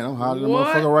 Oh man, I'm hotter than a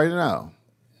motherfucker right now.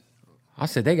 I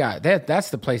said they got that. That's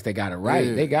the place they got it right.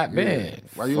 Yeah, they got man.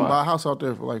 Why you can buy a house out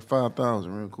there for like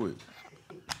 $5,000 real quick?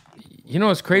 You know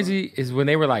what's crazy is when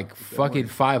they were like fucking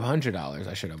 $500.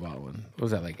 I should have bought one. What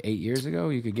was that, like 8 years ago?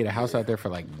 You could get a house out there for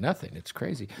like nothing. It's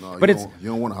crazy. No, but you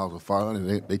don't want a house for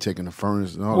 $500. They taking the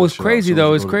furnace and all. Well, it's crazy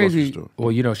though. It's crazy.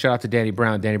 Well, you know, shout out to Danny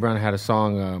Brown. Danny Brown had a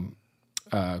song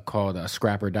called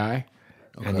 "Scrap or Die,"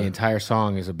 and the entire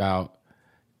song is about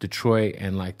Detroit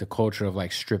and like the culture of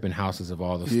like stripping houses of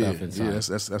all the stuff inside. Yeah,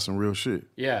 that's some real shit.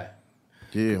 Yeah.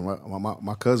 Yeah,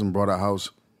 my cousin brought a house,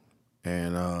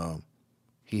 and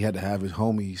he had to have his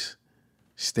homies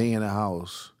stay in the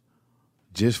house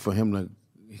just for him to,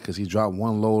 because he dropped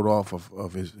one load off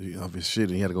of his shit,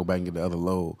 and he had to go back and get the other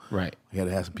load. Right. He had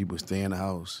to have some people stay in the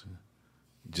house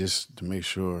just to make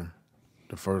sure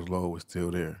the first load was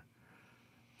still there.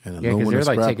 And because they're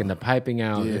like taking the piping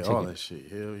out. Yeah, all that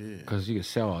shit. Hell yeah. Because you can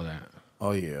sell all that.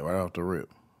 Oh yeah, right off the rip.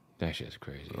 That shit's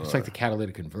crazy. It's like the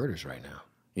catalytic converters right now.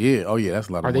 Yeah. Oh yeah, that's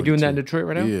a lot of money. Are they doing too. that in Detroit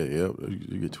right now? Yeah.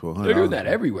 You get $1,200. They're doing that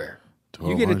everywhere.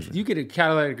 You $1,200. get a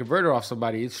catalytic converter off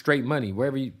somebody. It's straight money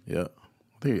wherever you. Yeah.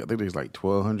 I think there's like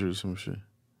 $1,200 or some shit.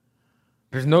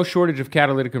 There's no shortage of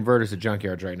catalytic converters at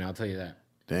junkyards right now. I'll tell you that.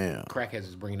 Damn. Crackheads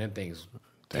is bringing them things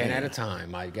 10 at a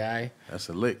time, my guy. That's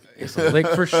a lick. It's a lick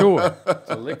for sure. It's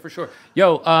a lick for sure.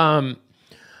 Yo,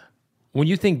 when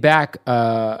you think back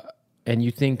and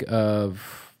you think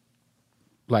of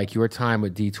like your time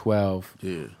with D12.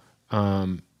 Yeah.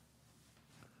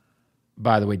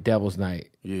 By the way, Devil's Night.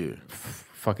 Yeah.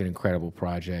 Fucking incredible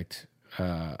project.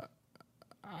 I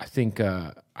think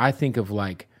of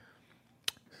like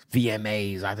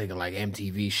VMAs. I think of like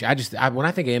MTV shit. When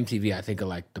I think of MTV, I think of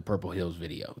like the Purple Hills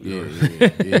video. Yeah.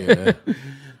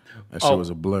 That shit was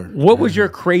a blur. What was your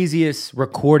craziest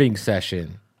recording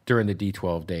session during the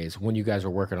D12 days when you guys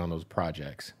were working on those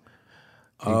projects?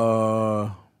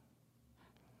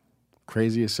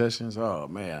 Craziest sessions? Oh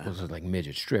man. Was it like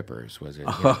midget strippers? Was it?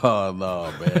 Oh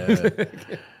no, man.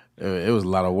 It was a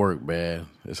lot of work, man.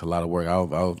 It's a lot of work.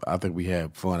 I think we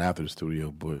had fun after the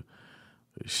studio, but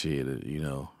shit, you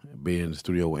know, being in the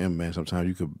studio with him, man,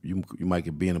 sometimes you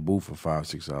might be in the booth for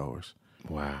 5-6 hours.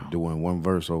 Wow. Doing one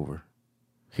verse over.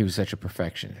 He was such a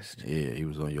perfectionist. Yeah, he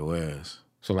was on your ass.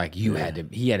 So like he had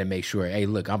to make sure, hey,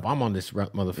 look, I'm on this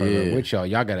motherfucker with y'all.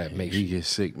 Y'all gotta make sure. He gets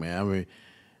sick, man.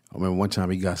 I remember one time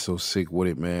he got so sick with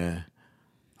it, man.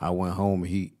 I went home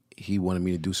and he wanted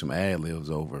me to do some ad-libs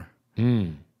over.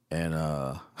 And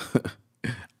I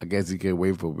guess he couldn't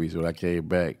wait for me, so when I came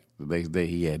back the next day,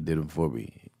 he did them for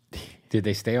me. Did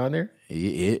they stay on there?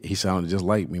 He sounded just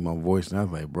like me, my voice, and I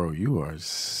was like, bro, you are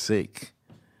sick.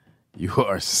 You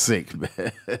are sick,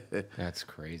 man. That's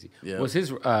crazy. Yeah. Was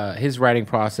his writing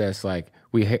process like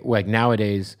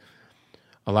nowadays?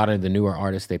 A lot of the newer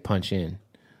artists, they punch in,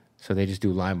 so they just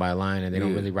do line by line, and they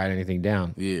don't really write anything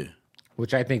down. Yeah.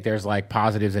 Which I think there's like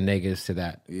positives and negatives to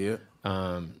that. Yeah.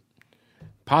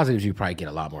 Positives, you probably get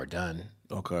a lot more done.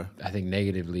 Okay. I think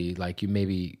negatively, like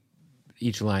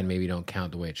each line maybe don't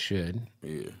count the way it should.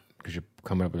 Yeah. Because you're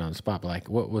coming up with it on the spot. But like,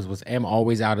 was M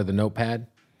always out of the notepad?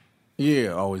 Yeah,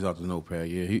 always out the notepad.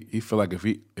 Yeah, he feel like if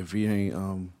he ain't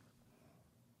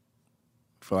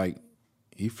feel like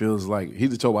he feels like he's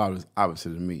the total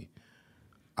opposite of me.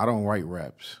 I don't write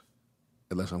raps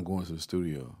unless I'm going to the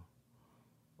studio.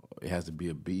 It has to be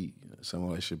a beat, some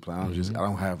of that shit. I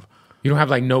don't have. You don't have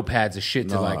like notepads of shit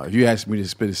to like. If you asked me to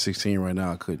spit a 16 right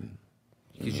now, I couldn't.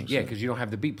 Because you don't have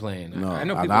the beat playing. No, I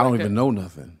know people I don't like even that. know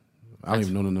nothing. I don't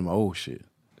even know none of my old shit.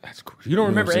 That's cool. You don't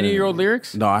remember any of your old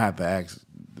lyrics? No, I have to ask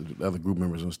the other group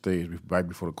members on stage right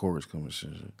before the chorus comes.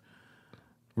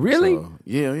 Really? So,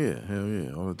 yeah, hell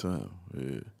yeah, all the time.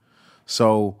 Yeah.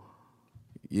 So,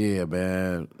 yeah,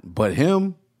 man. But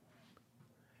him,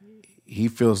 he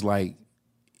feels like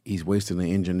he's wasting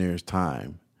the engineer's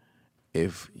time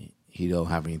if he don't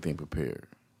have anything prepared.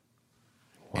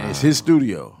 Wow. And it's his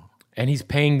studio. And he's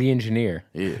paying the engineer.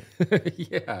 Yeah.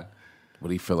 Yeah.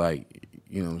 But he feel like,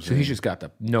 you know what I'm saying? So he's just got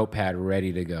the notepad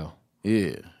ready to go.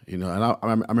 Yeah. You know, and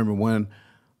I remember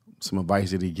some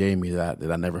advice that he gave me that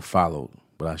I never followed,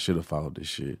 but I should have followed this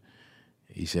shit.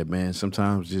 He said, man,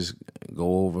 sometimes just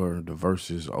go over the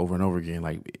verses over and over again,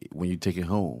 like when you take it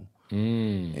home.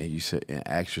 And you said, and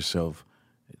ask yourself,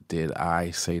 did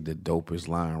I say the dopest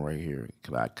line right here?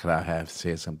 Could I have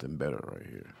said something better right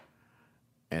here?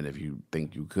 And if you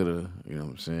think you could have, you know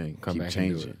what I'm saying, keep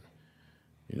changing.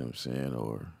 You know what I'm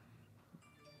saying?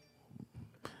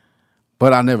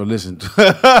 But I never listened to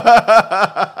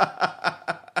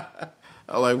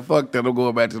like, fuck that. I'm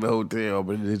going back to the hotel,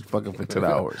 but it's fucking for 10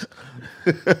 hours.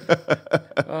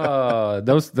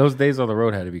 Those days on the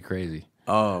road had to be crazy.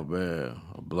 Oh, man.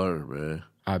 A blur, man.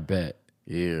 I bet.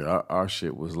 Yeah, our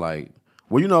shit was like,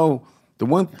 well, you know, the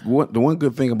one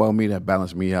good thing about me that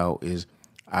balanced me out is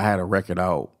I had a record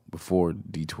out before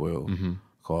D12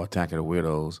 called Attack of the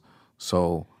Weirdos.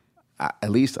 So at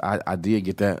least I did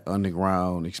get that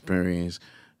underground experience.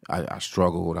 I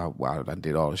struggled. I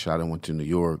did all the shit. I went to New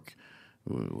York.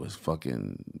 It was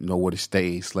fucking nowhere to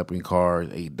stay. Slept in cars.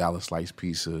 $8 slice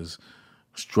pizzas.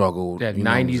 Struggled. That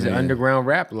 90s underground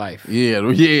rap life. Yeah.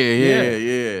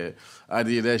 I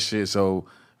did that shit. So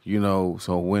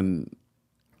so when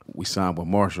we signed with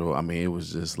Marshall, I mean, it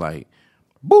was just like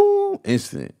boom,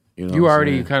 instant. You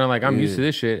already kind of like, I'm used to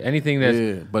this shit. Anything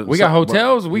that's, but we got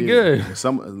hotels, we good.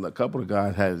 A couple of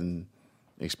guys hadn't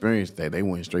experienced that. They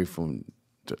went straight from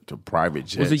to private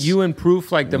jets. Was it you and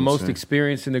Proof like the most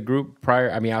experienced in the group prior?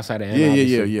 I mean, outside of N,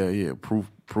 Yeah.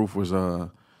 Proof was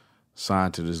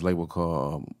signed to this label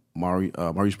called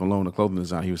Maurice Malone, the clothing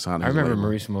designer. He was signed to his remember label.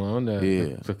 Maurice Malone,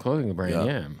 the clothing brand,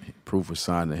 yeah. Proof was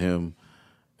signed to him,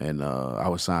 and I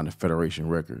was signed to Federation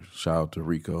Records. Shout out to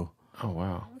Rico. Oh,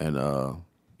 wow. And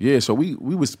so we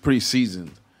was pretty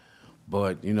seasoned,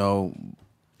 but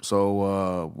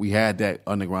so we had that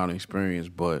underground experience.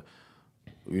 But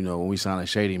when we signed to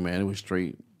Shady, man, it was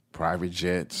straight private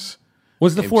jets.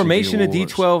 Was the MTV formation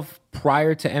Awards. of D12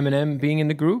 prior to Eminem being in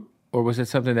the group, or was it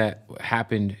something that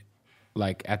happened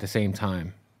like at the same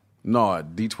time? No,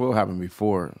 D12 happened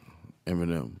before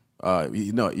Eminem.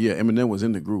 Eminem was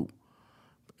in the group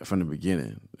from the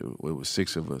beginning. It was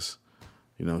 6 of us.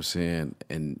 You know what I'm saying?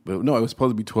 But no, it was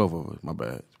supposed to be 12 of us. My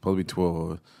bad. It's supposed to be 12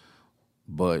 of us.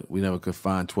 But we never could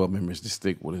find 12 members to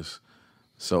stick with us.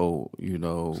 So, there's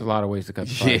a lot of ways to cut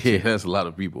the fight. Yeah, that's a lot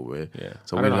of people, man. Yeah.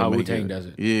 So I don't know how Wu-Tang does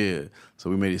it. Yeah.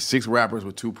 So we made it 6 rappers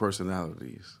with 2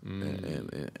 personalities.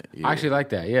 I actually like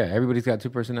that. Yeah. Everybody's got 2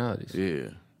 personalities. Yeah.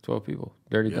 12 people.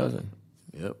 Dirty Dozen.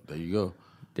 Yep. There you go.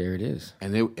 There it is.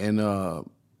 And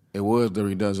it was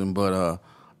Dirty Dozen, but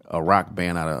a rock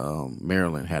band out of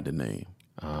Maryland had the name.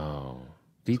 Oh.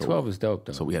 D12 is dope,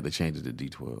 though. So we had to change it to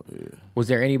D12, yeah. Was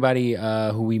there anybody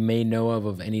who we may know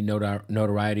of any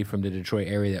notoriety from the Detroit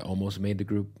area that almost made the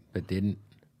group but didn't?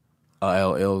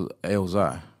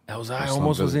 Elzai. Elzai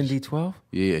almost was in D12?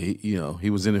 Yeah, he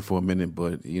was in it for a minute,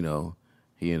 but, he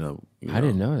ended up, I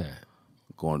didn't know that.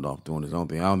 Going off doing his own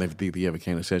thing. I don't even think he ever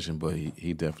came to session, but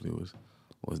he definitely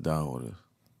was down with us.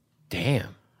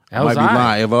 Damn. I might be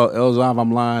lying. If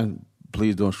I'm lying,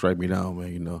 please don't strike me down,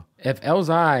 man, If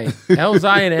Elzai and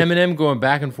Eminem going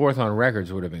back and forth on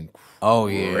records would have been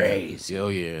crazy. Oh,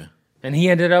 yeah. And he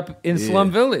ended up in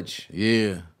Slum Village.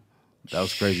 Yeah. That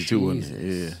was crazy, too, wasn't it?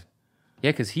 Yeah.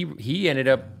 Yeah, because he ended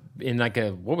up in like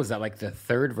what was that, like the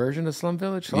 3rd version of Slum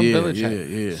Village? Slum Village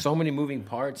had so many moving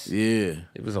parts. Yeah.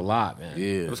 It was a lot, man.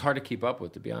 Yeah. It was hard to keep up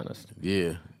with, to be honest.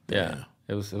 Yeah. Yeah.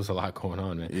 It was a lot going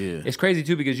on, man. Yeah. It's crazy,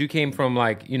 too, because you came from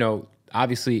like,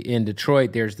 obviously in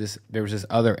Detroit, there was this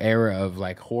other era of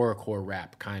like horrorcore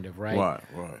rap, kind of, right?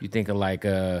 Right. You think of like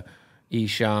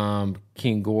Esham,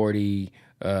 King Gordy,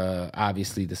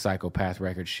 obviously the Psychopath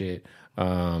record shit.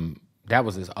 That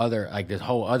was this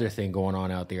whole other thing going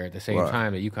on out there at the same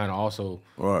time that you kind of also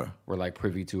were like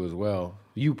privy to as well.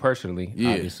 You personally,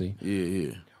 obviously.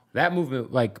 Yeah. That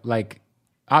movement, like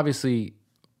obviously,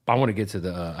 I want to get to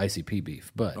the ICP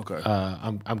beef, but okay.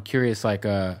 I'm curious, like,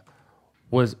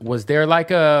 was there like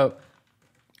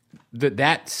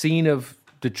that scene of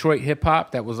Detroit hip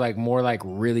hop that was like more like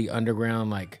really underground,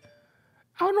 like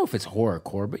I don't know if it's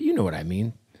horrorcore, but you know what I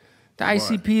mean. The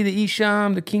ICP, the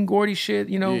Esham, the King Gordy shit,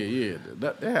 Yeah.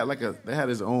 They had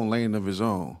his own lane of his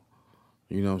own.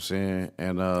 You know what I'm saying?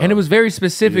 And it was very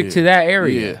specific to that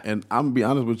area. Yeah, and I'm gonna be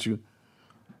honest with you,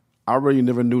 I really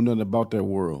never knew nothing about that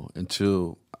world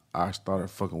until I started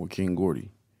fucking with King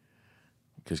Gordy.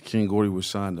 Because King Gordy was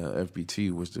signed to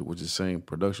FBT, which was the same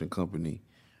production company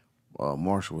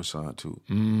Marshall was signed to.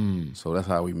 So that's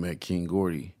how we met King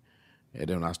Gordy. And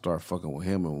then when I started fucking with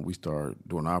him and when we started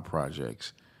doing our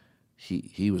projects,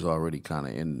 he was already kind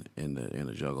of in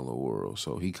the Juggalo world.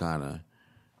 So he kind of,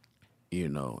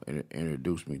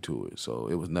 introduced me to it. So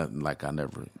it was nothing like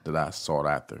that I sought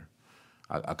after.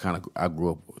 I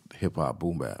grew up with hip hop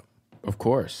boom bap. Of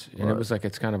course, and it was like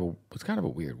it's kind of a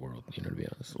weird world, to be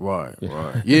honest. Right.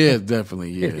 Yeah, definitely.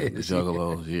 Yeah, the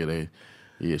Juggalos.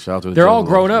 Shout out to the They're Juggalos, all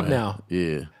grown up man. now.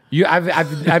 Yeah.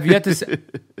 I've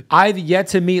yet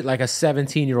to meet like a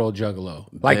 17-year-old Juggalo.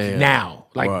 Like now,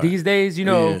 like these days,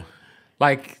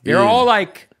 like they're all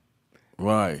like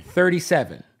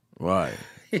 37. Right.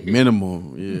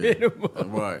 Minimum. Yeah.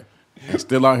 Minimum. Right.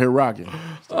 Still out here rocking.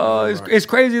 It's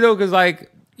crazy though, because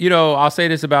like, you know, I'll say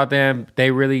this about them: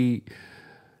 they really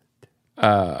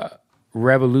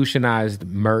revolutionized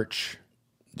merch.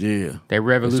 Yeah, they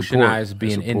revolutionized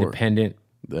being independent.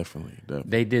 Definitely.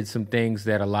 They did some things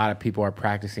that a lot of people are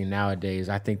practicing nowadays.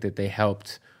 I think that they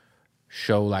helped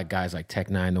show like guys like Tech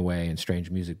Nine the way and Strange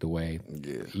Music the way.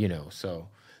 Yeah. You know, so.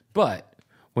 But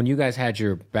when you guys had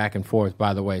your back and forth,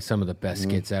 by the way, some of the best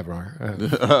skits ever.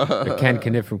 The Ken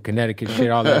Kniff from Connecticut shit,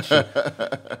 all that shit.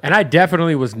 And I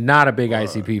definitely was not a big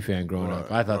ICP fan growing up.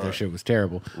 I thought their shit was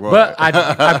terrible. But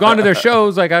I've gone to their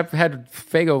shows. Like, I've had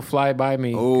Fago fly by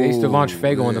me. They used to launch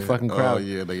Fago in the fucking crowd. Oh,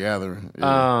 yeah, the gathering.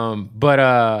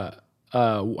 Yeah.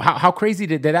 How crazy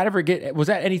did that ever get? Was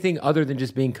that anything other than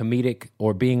just being comedic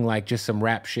or being like just some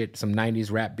rap shit, some 90s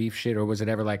rap beef shit? Or was it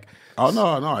ever like... Oh,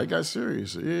 no, it got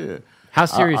serious. Yeah. How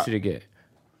serious did it get?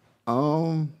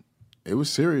 It was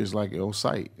serious, like on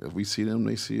sight. If we see them,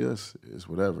 they see us. It's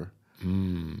whatever.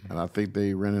 And I think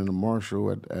they rented a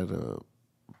Marshall at a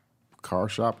car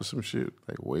shop or some shit,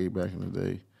 like way back in the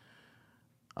day.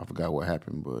 I forgot what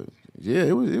happened, but yeah,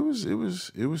 it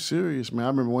was serious, man. I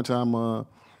remember one time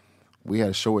we had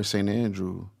a show at St.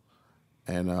 Andrew,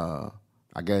 and I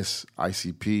guess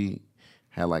ICP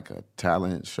had like a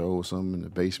talent show or something in the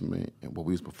basement, and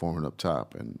we was performing up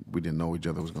top, and we didn't know each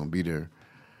other was gonna be there.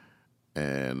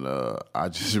 And I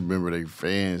just remember they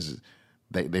fans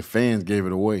gave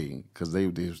it away because they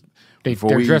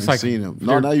before we even like, seen them.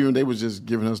 No, not even. They was just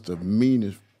giving us the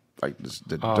meanest, like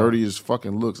the dirtiest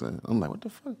fucking looks. And I'm like, what the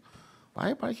fuck?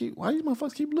 Why these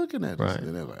motherfuckers keep looking at us? Right.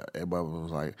 And like, everybody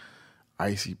was like,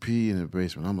 ICP in the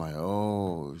basement. I'm like,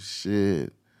 oh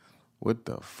shit, what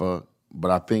the fuck?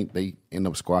 But I think they end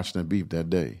up squashing the beef that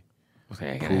day.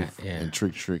 Proof and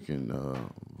Trick and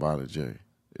Violet J.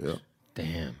 Yeah.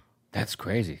 Damn. That's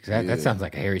crazy. That sounds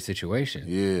like a hairy situation.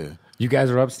 Yeah. You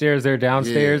guys are upstairs, they're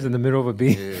downstairs in the middle of a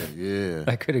beef. Yeah.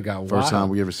 That could have got wild. First time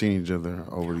we ever seen each other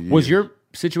over the years. Was your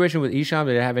situation with Esham,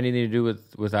 did it have anything to do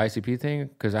with the ICP thing?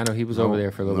 Because I know he was over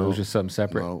there for a little bit. It was just something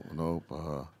separate.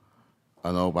 No.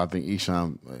 I know, but I think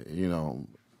Esham,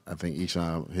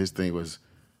 his thing was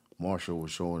Marshall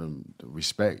was showing him the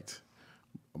respect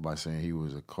by saying he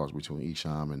was a cross between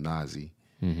Esham and Nazi.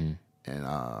 Mm-hmm. And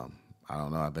I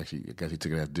don't know. I guess he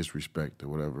took it as disrespect or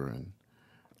whatever, and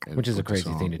which is a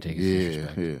crazy thing to take as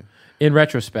disrespect. Yeah. In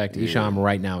retrospect, Esham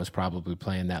right now is probably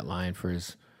playing that line for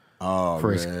his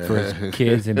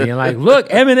kids and being like, "Look,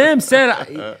 Eminem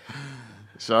said."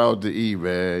 Shout out to E,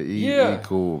 man. E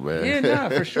cool, man. Yeah, nah,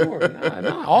 for sure.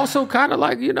 Nah. Also, kind of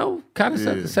like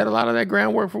set a lot of that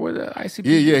groundwork for what the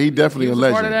ICP. Yeah, he definitely a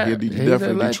legend. He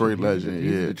definitely a Detroit legend.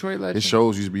 He's a Detroit legend. His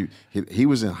shows used to be. He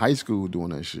was in high school doing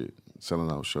that shit.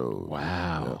 Selling out shows.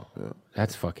 Wow. Yeah.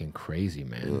 That's fucking crazy,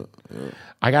 man. Yeah.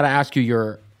 I got to ask you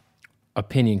your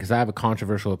opinion because I have a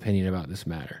controversial opinion about this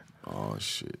matter. Oh,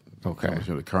 shit. Okay.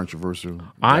 The controversial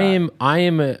guy. I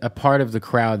am a part of the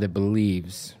crowd that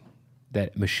believes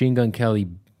that Machine Gun Kelly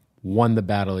won the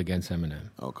battle against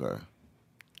Eminem. Okay.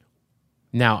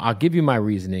 Now, I'll give you my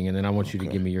reasoning, and then I want you to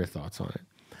give me your thoughts on it.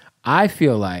 I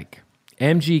feel like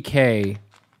MGK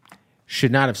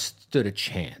should not have stood a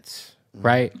chance.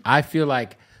 Right? I feel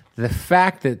like the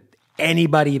fact that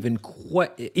anybody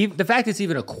the fact it's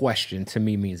even a question to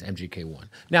me means MGK won.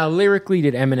 Now, lyrically,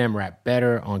 did Eminem rap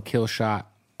better on Kill Shot?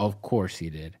 Of course he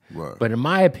did. Right. But in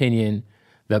my opinion,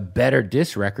 the better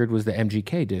diss record was the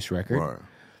MGK diss record. Right.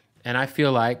 And I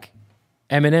feel like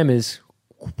Eminem is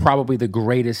probably the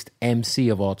greatest MC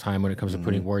of all time when it comes to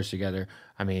putting words together.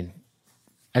 I mean,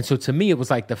 and so to me, it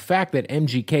was like the fact that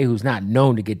MGK, who's not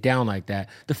known to get down like that,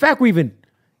 the fact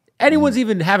anyone's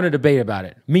even having a debate about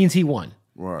it means he won.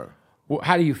 Right. Well,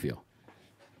 how do you feel?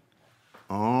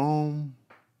 I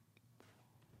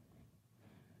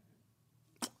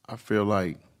feel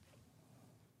like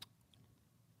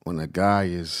when a guy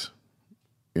is,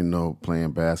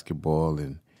 playing basketball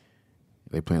and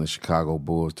they playing the Chicago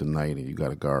Bulls tonight and you got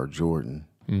to guard Jordan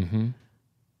and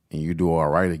you do all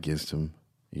right against him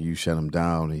and you shut him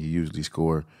down and you usually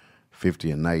score 50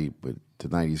 a night, but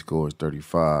tonight he scores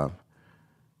 35.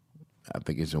 I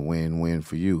think it's a win-win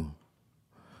for you.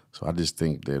 So I just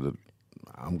think that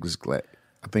I'm just glad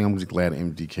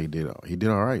MGK did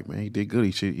all right, man. He did good.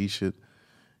 He should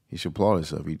applaud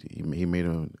himself. He made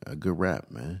a good rap,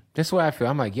 man. That's what I feel.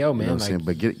 I'm like, yo, man. You know what I'm saying?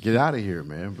 But get out of here,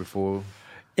 man, before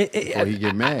he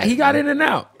get mad. He got in and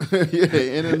out. Yeah,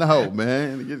 in and out,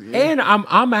 man. And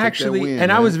I'm actually, win, and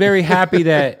man. I was very happy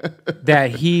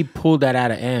that he pulled that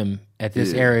out of M at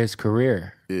this era of his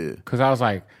career. Yeah. Because I was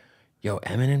like, yo,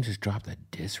 Eminem just dropped a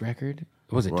diss record?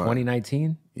 Was it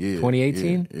 2019? Yeah.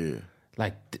 2018? Yeah.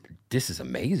 Like, this is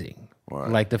amazing. Right.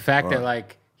 Like, the fact that,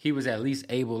 like, he was at least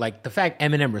able, like the fact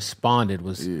Eminem responded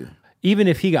was, even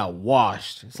if he got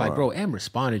washed, it's like, bro, M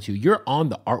responded to you. You're on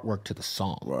the artwork to the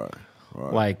song.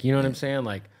 Right. Like, you know what I'm saying?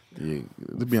 Like, to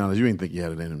be honest, you didn't think he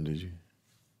had it in him, did you?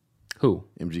 Who?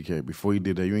 MGK. Before he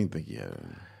did that, you didn't think he had it in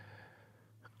him.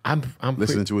 I'm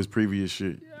listening to his previous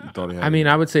shit. You thought he had I mean,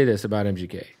 I would say this about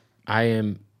MGK.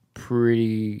 I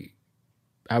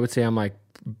would say I'm like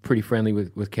pretty friendly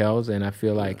with Kells, and I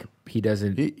feel like he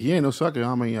doesn't. He ain't no sucker.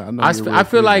 I mean, I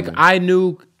feel like I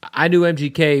knew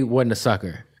MGK wasn't a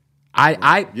sucker.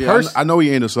 I know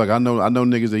he ain't a sucker. I know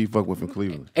niggas that he fuck with in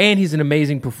Cleveland. And he's an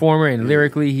amazing performer, and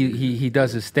lyrically he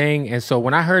does his thing. And so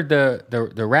when I heard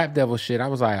the Rap Devil shit, I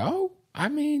was like, oh, I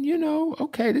mean,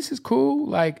 okay, this is cool.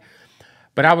 Like,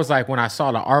 but I was like, when I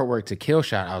saw the artwork to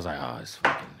Killshot, I was like, oh,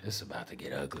 it's about to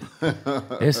get ugly.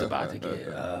 It's about to get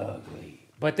ugly.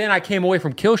 But then I came away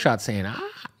from Killshot saying, I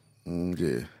don't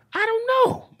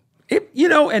know.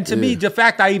 And to me, the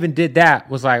fact I even did that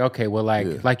was like, okay, well,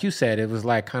 like you said, it was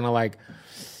like kind of like,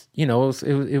 it was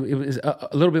a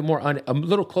little bit more, a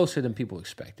little closer than people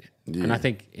expected. Yeah. And I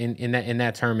think in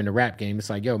that term in the rap game, it's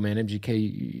like, yo, man,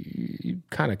 MGK, you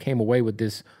kind of came away with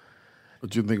this.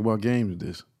 What you think about Game with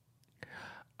this?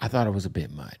 I thought it was a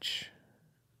bit much.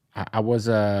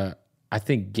 I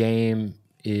think Game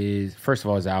is, first of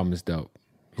all, his album is dope.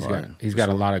 He's got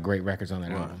a lot of great records on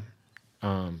that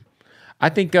album. I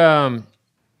think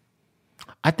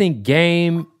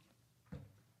Game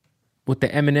with the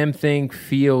Eminem thing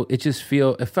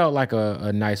it felt like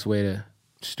a nice way to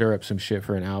stir up some shit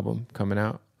for an album coming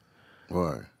out.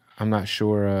 Right. I'm not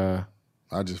sure.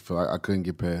 I just feel like I couldn't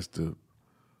get past the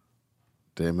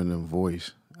Eminem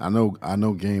voice. I know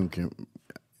Game can.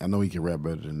 I know he can rap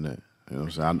better than that. You know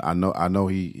what I'm saying? I know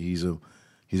he's a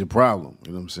problem.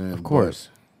 You know what I'm saying? Of course.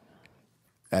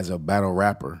 But as a battle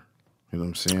rapper, you know what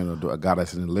I'm saying? Or a guy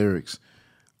that's in the lyrics,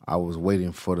 I was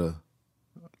waiting for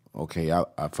I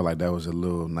feel like that was a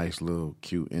nice little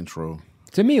cute intro.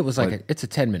 To me, it was like it's a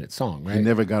 10-minute song, right? He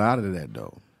never got out of that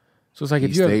though. So it's like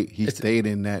he stayed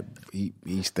in that he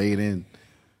stayed in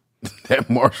that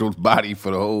Marshall's body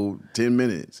for the whole 10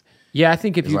 minutes. Yeah, I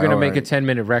think if you're gonna make a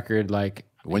 10-minute record, like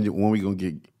when we gonna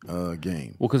get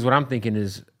Game? Well, because what I'm thinking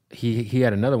is he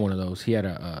had another one of those. He had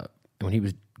when he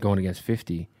was going against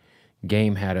 50.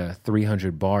 Game had a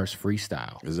 300 bars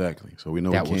freestyle. Exactly. So we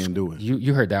know he can do it.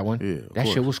 You heard that one? Yeah. That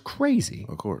shit was crazy.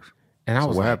 Of course. And I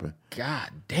was what like, happened? God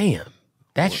damn.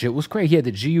 That shit was crazy. He had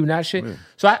the GU Not shit. Yeah.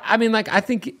 So I mean, like, I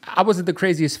think I wasn't the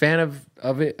craziest fan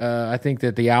of it. I think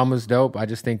that the album was dope. I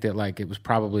just think that like it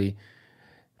probably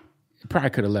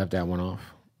could have left that one off.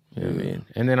 You know what I mean?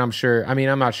 And then I'm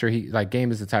not sure he like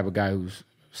Game is the type of guy who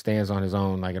stands on his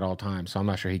own like at all times. So I'm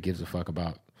not sure he gives a fuck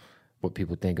about what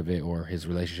people think of it or his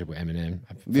relationship with Eminem.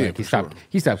 He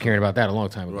stopped caring about that a long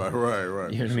time ago.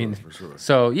 Right. You know what I mean? For sure.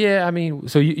 So yeah, I mean,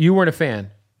 so you weren't a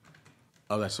fan.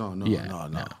 Oh, that song? No.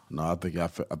 I think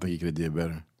he could have did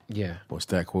better. Yeah. Or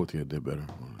Stat Quo could have did better.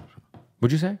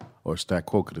 What'd you say? Or Stat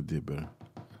Quo could have did better.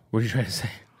 What are you trying to say?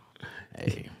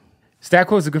 Hey, Stat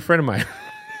Quo is a good friend of mine.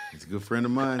 He's a good friend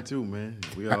of mine too, man.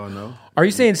 We all know. Are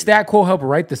you saying Stat Quo helped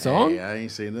write the song? Hey, I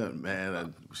ain't saying nothing,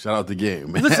 man. Shout out the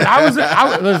Game, man. Listen,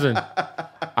 listen.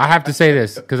 I have to say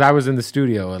this because I was in the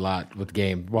studio a lot with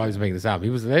Game while he was making this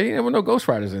album. There were no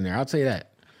ghostwriters in there. I'll tell you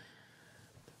that.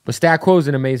 But Stat Quo is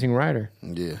an amazing writer.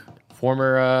 Yeah.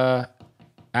 Former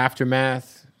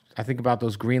Aftermath. I think about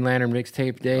those Green Lantern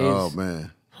mixtape days. Oh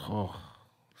man. Oh,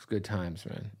 it's good times,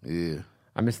 man. Yeah.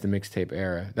 I miss the mixtape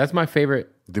era. That's my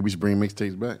favorite. Did we should bring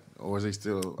mixtapes back, or is they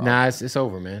still? Nah, it's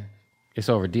over, man. It's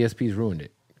over. DSP's ruined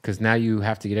it because now you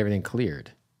have to get everything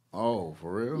cleared. Oh,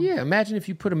 for real? Yeah. Imagine if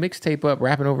you put a mixtape up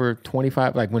rapping over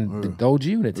 25, like when the OG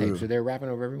unit tapes, where they're rapping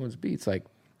over everyone's beats. Like,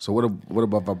 so what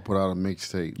about if I put out a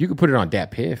mixtape? You could put it on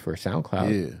Dat Piff or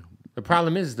SoundCloud. Yeah. The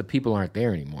problem is the people aren't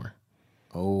there anymore.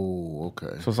 Oh,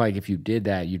 okay. So it's like if you did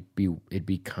that, it'd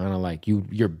be kind of like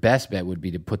your best bet would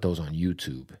be to put those on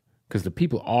YouTube. Because the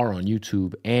people are on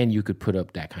YouTube, and you could put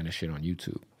up that kind of shit on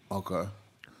YouTube. Okay.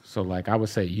 So, like, I would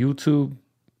say YouTube.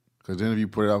 Because then if you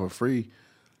put it out for free,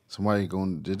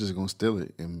 they're just going to steal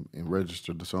it and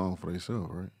register the song for themselves,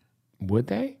 right? Would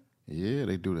they? Yeah,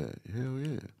 they do that. Hell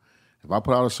yeah. If I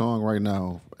put out a song right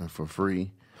now and for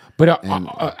free. But an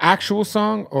actual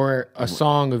song or a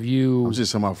song of you? I'm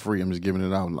just talking about free. I'm just giving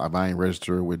it out. If I ain't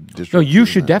registered with district. No, you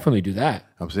should definitely do that.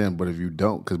 I'm saying, but if you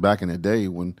don't, because back in the day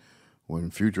when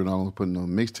Future and all was putting them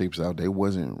mixtapes out, they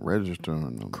wasn't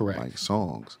registering them like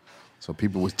songs. So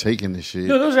people was taking the shit.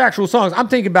 No, those are actual songs. I'm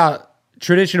thinking about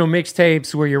traditional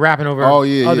mixtapes where you're rapping over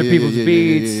other people's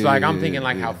beats. I'm thinking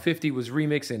how 50 was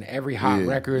remixing every hot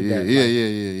record.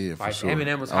 Yeah. Like sure.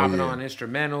 Eminem was hopping on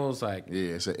instrumentals.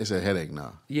 It's a headache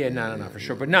now. Yeah, no, for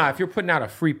sure. But if you're putting out a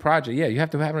free project, you have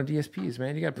to have it on DSPs,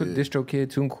 man. You got to put DistroKid,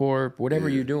 TuneCore, whatever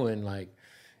you're doing.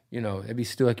 It'd be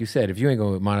still like you said. If you ain't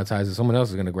gonna monetize it, someone else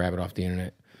is gonna grab it off the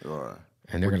internet. Right.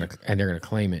 And they're gonna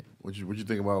claim it. What you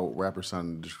think about rappers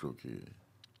signing DistroKid?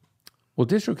 Well,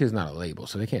 DistroKid's not a label,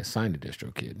 so they can't sign to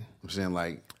DistroKid. I'm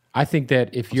saying I think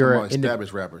that if you're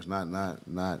established rappers, not.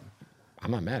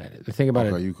 I'm not mad at it. The thing about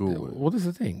it, you cool with it? Well, this is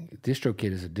the thing.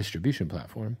 DistroKid is a distribution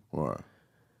platform. Right.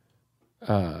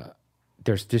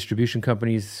 There's distribution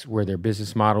companies where their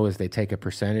business model is they take a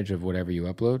percentage of whatever you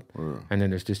upload, and then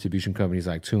there's distribution companies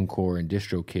like TuneCore and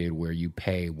DistroKid where you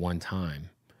pay one time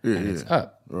and it's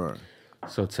up. Right.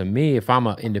 So to me, if I'm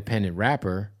an independent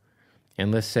rapper,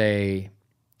 and let's say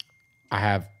I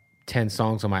have 10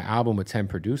 songs on my album with 10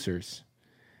 producers,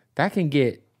 that can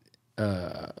get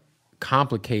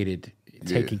complicated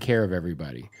taking care of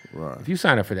everybody. Right. If you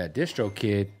sign up for that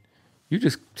DistroKid, you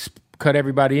just cut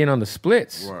everybody in on the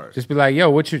splits. Right. Just be like,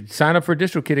 yo, sign up for a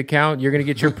DistroKid account, you're gonna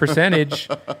get your percentage.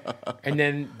 And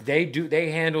then they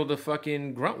handle the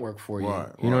fucking grunt work for you. Right,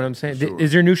 you know what I'm saying? Sure.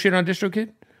 Is there new shit on DistroKid?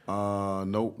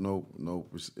 Nope.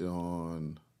 It's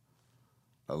on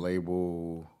a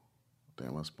label.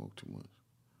 Damn, I smoked too much.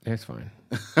 That's fine.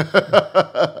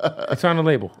 It's on a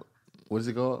label. What is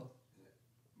it called?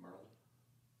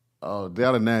 Oh, they're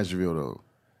out of Nashville though.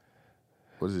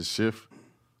 What is it? Shift?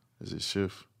 Is it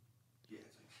Shift?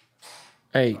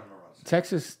 Hey,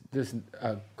 Texas,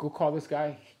 go call this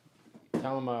guy.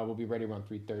 Tell him we'll be ready around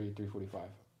 3:30, 3:45.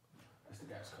 That's the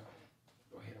guy's call.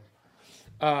 Go hit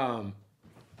him.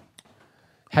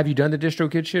 Have you done the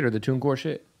DistroKid shit or the TuneCore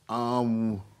shit?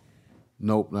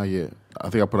 Nope, not yet. I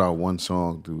think I put out one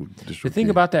song through DistroKid. The thing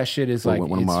about that shit is one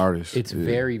of my artists. It's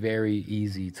very, very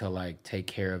easy to take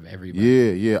care of everybody.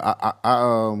 Yeah.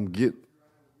 I get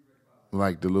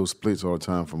the little splits all the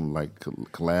time from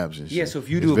collabs and shit. Yeah, so if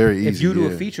you do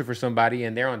a feature for somebody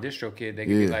and they're on DistroKid, they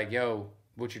can be like, yo,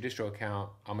 what's your distro account?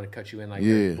 I'm gonna cut you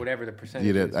in whatever the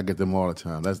percentage is. I get them all the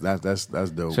time. That's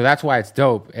dope. So that's why it's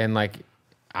dope. And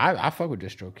I fuck with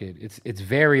DistroKid. It's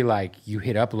very you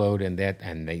hit upload and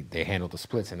they handle the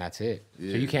splits and that's it.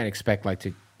 Yeah. So you can't expect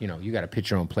you got to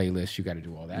pitch your own playlist. You got to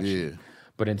do all that shit.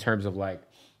 But in terms of the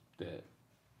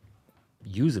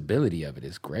usability of it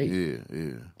is great.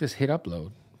 Yeah. Just hit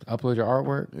upload your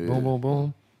artwork. Boom, boom,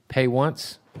 boom. Pay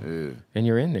once. Yeah. And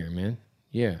you're in there, man.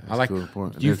 Yeah, that's I like. Do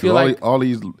you feel all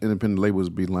these independent labels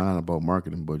be lying about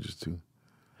marketing budgets too?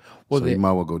 Well, so you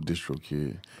might well go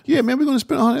DistroKid. Yeah, man, we're gonna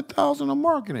spend $100,000 on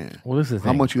marketing. Well, this is the thing.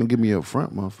 How much you gonna give me up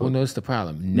front, motherfucker? Well, no, it's the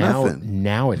problem.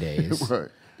 Nowadays, right.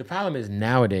 The problem is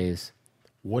nowadays,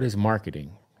 what is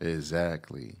marketing?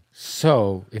 Exactly.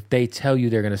 So if they tell you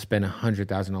they're gonna spend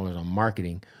 $100,000 on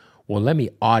marketing, well, let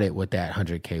me audit what that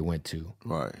 $100K went to.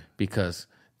 Right. Because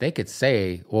they could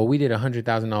say, well, we did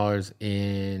 $100,000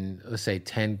 in, let's say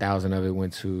 10,000 of it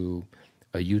went to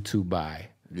a YouTube buy.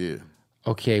 Yeah.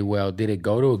 Okay, well, did it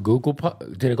go to a Google buy,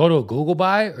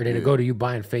 or did it go to you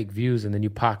buying fake views and then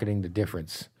you pocketing the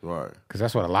difference? Right. Because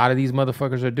that's what a lot of these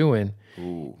motherfuckers are doing.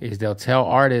 Ooh. Is they'll tell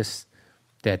artists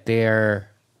that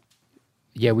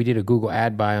we did a Google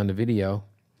ad buy on the video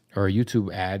or a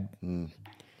YouTube ad, and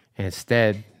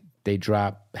instead they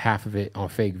drop half of it on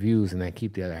fake views and then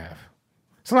keep the other half.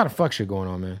 It's a lot of fuck shit going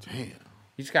on, man. Damn. You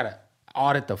just gotta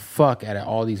audit the fuck out of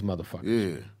all these motherfuckers.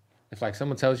 Yeah. If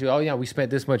someone tells you, oh yeah, we spent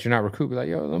this much, you're not recouped. Like,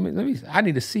 yo, let me. I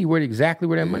need to see exactly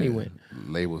where that money went.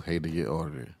 Labels hate to get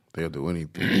audited. They'll do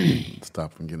anything to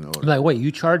stop from getting audited. Like, wait,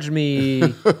 you charged me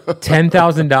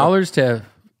 $10,000 to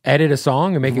edit a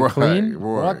song and make it clean?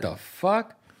 Right. What the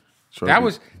fuck? That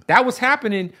was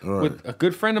happening with a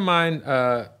good friend of mine,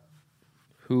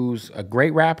 who's a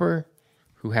great rapper,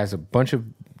 who has a bunch of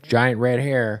giant red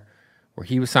hair, where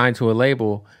he was signed to a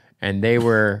label, and they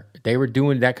were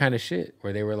doing that kind of shit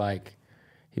where they were like,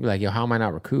 he'd be like, yo, how am I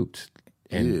not recouped?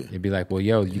 And it'd be like, well,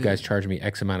 yo, you guys charge me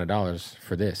X amount of dollars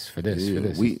for this, for this.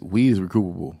 Weed is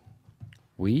recoupable.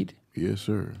 Weed? Yes,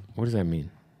 sir. What does that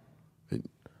mean? If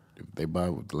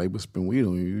the label spend weed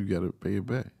on you, you got to pay it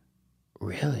back.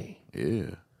 Really?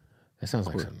 Yeah. That sounds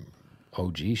like some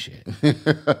OG shit.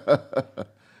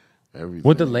 Everything.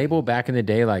 Would the label back in the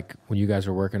day, when you guys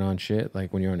were working on shit,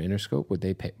 when you're on Interscope, would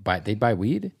they they'd buy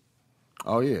weed?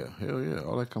 Oh, yeah. Hell yeah.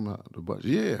 All that come out of the budget.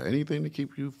 Yeah. Anything to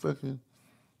keep you fucking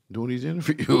doing these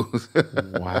interviews.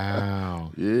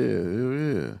 Wow. Yeah. Hell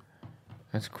yeah.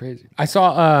 That's crazy. I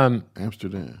saw...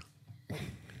 Amsterdam.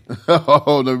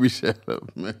 Oh, let me shut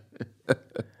up, man.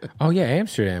 Oh yeah,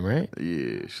 Amsterdam, right?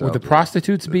 Yeah. Would the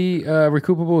prostitutes be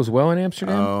recoupable as well in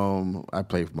Amsterdam? I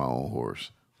play for my own horse.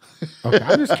 Okay,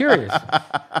 I'm just curious.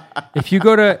 If you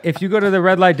go to the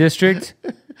red light district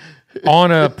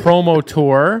on a promo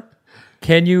tour,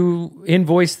 can you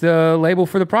invoice the label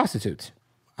for the prostitutes?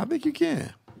 I think you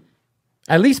can.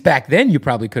 At least back then you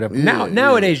probably could have.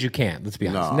 Nowadays you can't. Let's be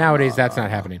honest. Nowadays that's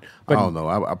not happening. But I don't know.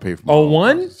 I pay for my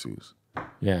own prostitutes.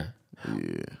 Yeah.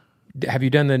 Yeah. Have you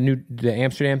done the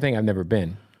Amsterdam thing? I've never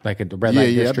been. Like at the red light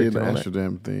district. Yeah, I did the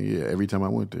Amsterdam thing. Yeah, every time I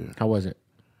went there. How was it?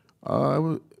 I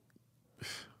was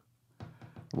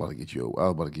about to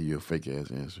give you a fake ass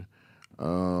answer.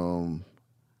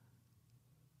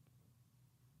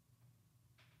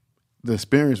 The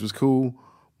experience was cool,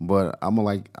 but I'm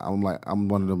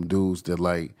one of them dudes that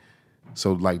like,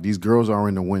 so like these girls are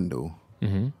in the window,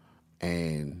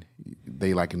 and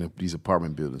they like in these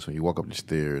apartment buildings. So you walk up the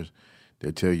stairs,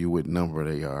 they'll tell you what number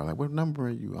they are. Like, what number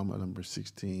are you? I'm at number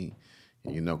 16.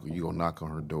 And you know, you go knock on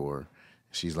her door.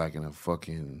 She's like in a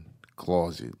fucking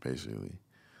closet, basically,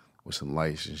 with some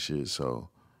lights and shit. So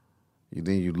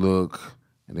then you look,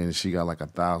 and then she got like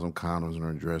 1,000 condoms in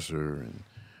her dresser and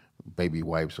baby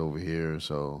wipes over here.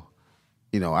 So,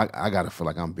 you know, I gotta feel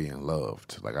like I'm being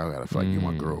loved. Like I gotta feel like you're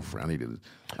my girlfriend. I need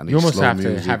you almost slow have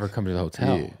music. to have her come to the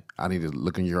hotel. Yeah, I need to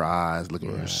look in your eyes, look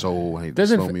in your soul. I need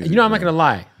slow music. You know, I'm not gonna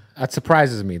lie. That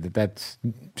surprises me that's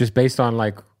just based on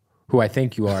like who I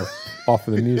think you are off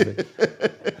of the music.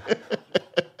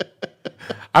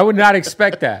 I would not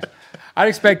expect that. I'd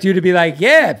expect you to be like,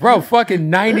 yeah, bro, fucking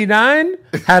 99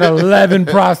 had 11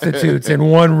 prostitutes in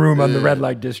one room on the red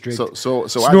light district. So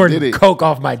snorting I did it. coke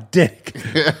off my dick.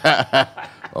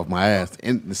 Off my ass,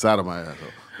 inside of my ass.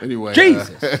 Anyway,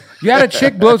 Jesus, you had a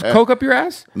chick blows coke up your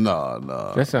ass?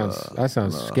 No. That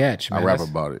sounds sketch, man. I rap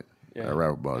about it. I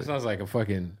rap about That it. sounds like a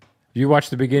fucking. You watched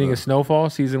the beginning of Snowfall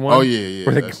season 1? Oh yeah.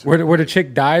 Where the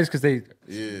chick dies because they.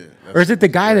 Yeah. Or is it the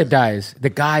guy that dies? The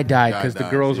guy died because the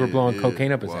girls were blowing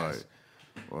cocaine up his ass.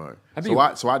 Right.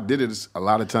 So I did it a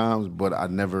lot of times, but I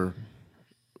never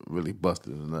really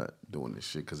busted a nut doing this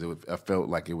shit because I felt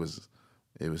like it was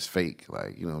fake.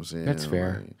 Like, you know what I'm saying? That's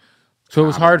fair. Like, So it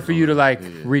was hard for you to like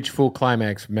reach full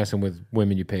climax messing with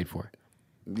women you paid for.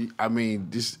 I mean,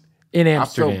 just in I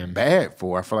Amsterdam. felt bad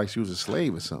for her. I felt like she was a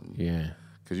slave or something. Yeah.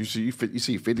 Because you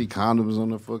see 50 condoms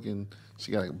on the fucking.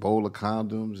 She got like a bowl of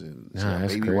condoms and she got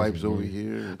that's baby crazy, wipes man. over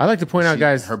here. I like to point out,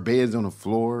 guys, her bed's on the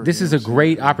floor. This is a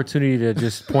great opportunity to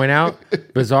just point out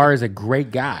Bizarre is a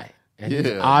great guy. And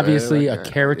he's obviously a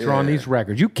character on these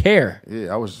records. You care.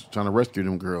 Yeah, I was trying to rescue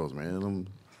them girls, man.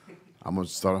 I'm going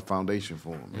to start a foundation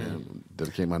for them, man.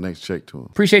 Dedicate my next check to them.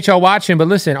 Appreciate y'all watching, but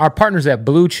listen, our partners at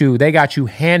Blue Chew, they got you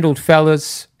handled,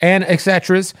 fellas and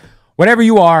etceteras. Whatever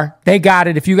you are, they got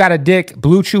it. If you got a dick,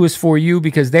 Blue Chew is for you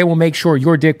because they will make sure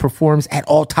your dick performs at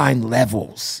all-time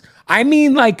levels. I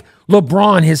mean, like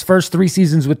LeBron, his first 3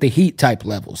 seasons with the Heat type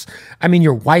levels. I mean,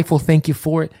 your wife will thank you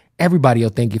for it. Everybody will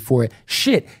thank you for it.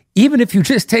 Shit, even if you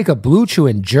just take a Blue Chew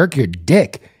and jerk your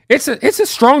dick, it's a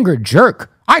stronger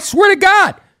jerk. I swear to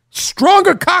God,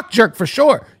 stronger cock jerk for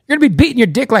sure. You're going to be beating your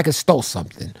dick like it stole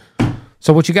something.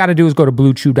 So what you got to do is go to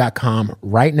BlueChew.com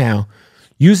right now.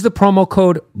 Use the promo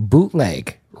code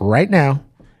BOOTLEG right now,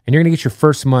 and you're going to get your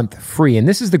first month free. And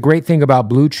this is the great thing about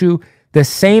Blue Chew. The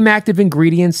same active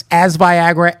ingredients as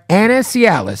Viagra and as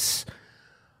Cialis,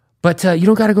 but you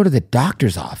don't got to go to the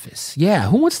doctor's office. Yeah,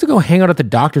 who wants to go hang out at the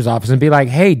doctor's office and be like,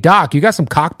 hey, doc, you got some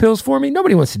cock pills for me?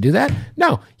 Nobody wants to do that.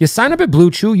 No, you sign up at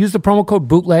Blue Chew, use the promo code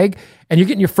BOOTLEG, and you're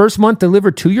getting your first month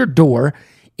delivered to your door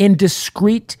in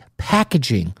discreet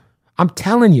packaging. I'm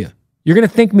telling you. You're going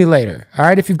to thank me later, all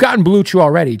right? If you've gotten Blue Chew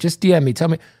already, just DM me. Tell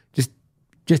me, just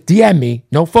DM me.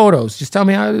 No photos. Just tell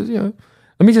me how, let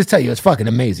me just tell you, it's fucking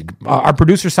amazing. Our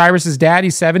producer, Cyrus's dad,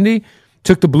 he's 70,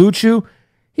 took the Blue Chew.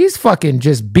 He's fucking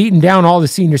just beating down all the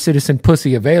senior citizen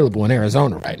pussy available in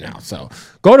Arizona right now. So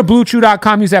go to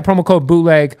BlueChew.com, use that promo code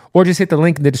BOOTLEG, or just hit the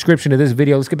link in the description of this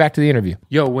video. Let's get back to the interview.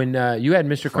 Yo, when you had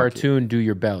Mr. Cartoon do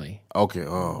your belly. Okay.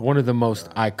 One of the most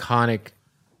iconic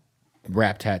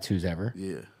rap tattoos ever.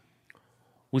 Yeah.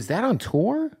 Was that on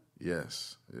tour?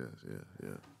 Yes.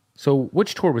 So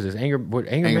which tour was this? Anger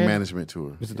Management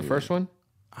Tour. Was it the first one?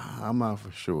 I'm not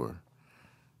for sure.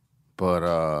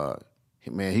 But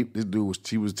man, this dude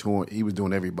he was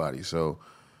doing everybody. So,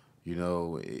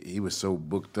 he was so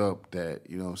booked up that,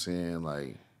 you know what I'm saying,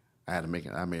 like I made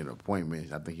an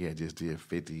appointment. I think he had just did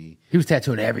 50. He was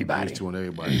tattooing everybody.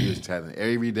 He was tattooing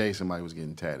every day somebody was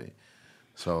getting tatted.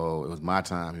 So it was my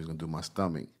time. He was gonna do my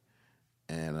stomach.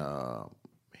 And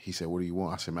he said, "What do you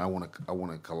want?" I said, "Man, I want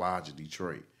a collage of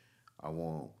Detroit. I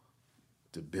want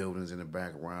the buildings in the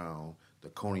background, the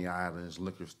Coney Islands,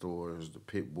 liquor stores, the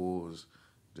pit bulls,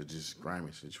 the just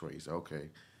grimy situation. Okay,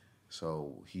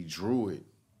 so he drew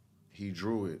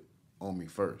it on me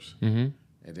first, and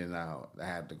then I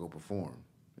had to go perform,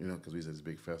 because we was at this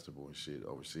big festival and shit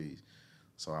overseas.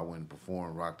 So I went and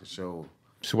performed, rocked the show,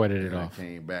 sweated it off. I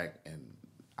came back, and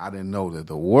I didn't know that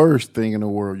the worst thing in the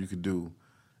world you could do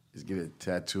is get a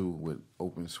tattoo with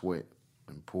open sweat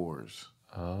and pores.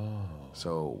 Oh.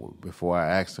 So before I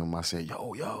asked him, I said,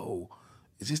 yo,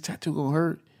 is this tattoo gonna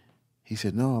hurt? He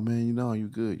said, no, man, you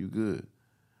good.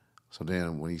 So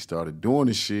then when he started doing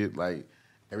this shit, like,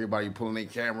 everybody pulling their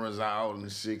cameras out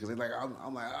and shit, because they're like,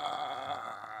 I'm like,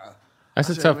 ah. That's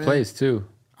a tough place, too.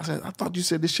 I said, I thought you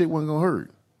said this shit wasn't gonna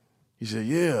hurt. He said,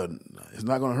 yeah, it's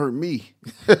not gonna hurt me.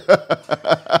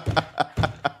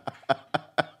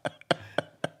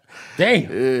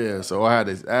 Damn. Yeah, so I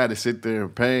had to sit there in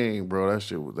pain, bro. That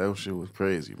shit was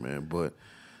crazy, man. But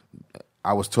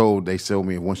I was told, they told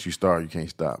me, once you start, you can't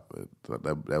stop.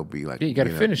 That would be like, you got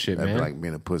to finish it, man. That'd be like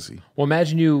being a pussy. Well,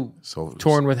 imagine you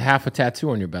torn with half a tattoo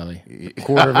on your belly, a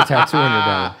quarter of a tattoo on your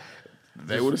belly.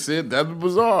 They would have said that's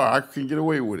bizarre. I couldn't get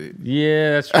away with it.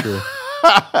 Yeah, that's true.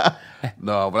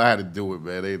 No, but I had to do it,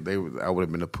 man. I would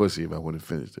have been a pussy if I wouldn't have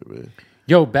finished it, man.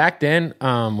 Yo, back then,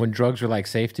 when drugs were like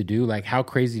safe to do, like how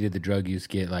crazy did the drug use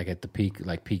get? Like at the peak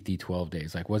D12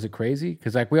 days, like was it crazy?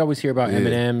 Because like we always hear about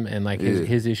Eminem and like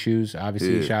his issues.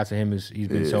 Obviously, shots at him. He's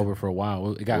been sober for a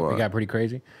while. It got pretty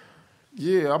crazy.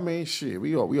 Yeah, I mean, shit.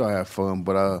 We all have fun,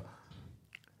 but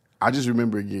I just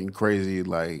remember it getting crazy,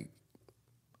 like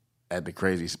at the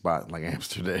crazy spot, like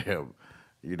Amsterdam.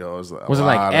 It was was it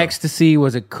like ecstasy?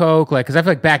 Was it coke? Like, because I feel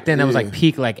like back then that was like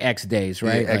peak like X days,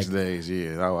 right? Yeah, X days.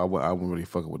 Yeah, I wasn't really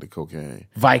fucking with the cocaine.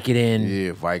 Vicodin.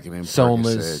 Yeah, Vicodin.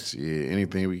 Somas. Percocets, yeah,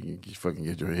 anything we can fucking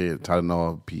get your head.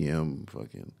 Tylenol PM.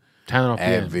 Fucking Tylenol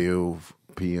PM. Advil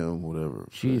PM. Whatever.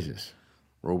 Jesus.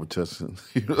 Robitussin.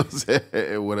 You know what I'm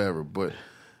saying? Whatever. But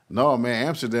no, man,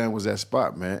 Amsterdam was that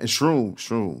spot, man. And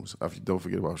shrooms. Don't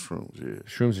forget about shrooms. Yeah.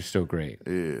 Shrooms are still great.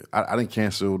 Yeah, I done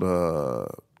canceled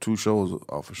 2 shows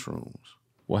off of shrooms.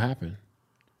 What happened?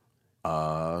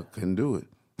 Couldn't do it.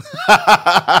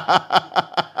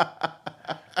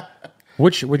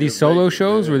 Which were these solo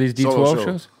shows? Were these D12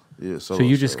 shows? Yeah, solo so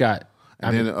you just got.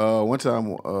 And then one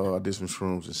time I did some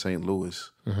shrooms in St. Louis,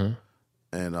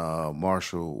 and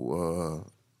Marshall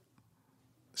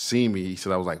seen me. He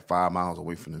said I was like 5 miles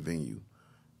away from the venue,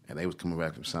 and they was coming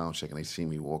back from sound check, and they seen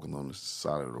me walking on the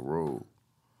side of the road.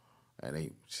 And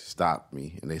they stopped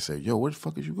me, and they said, yo, where the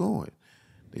fuck is you going?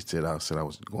 They said I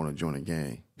was going to join a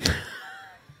gang.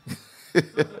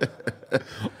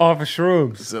 Off of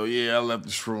shrooms. So, yeah, I left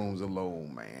the shrooms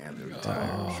alone, man. They were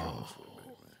tired of shrooms.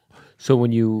 So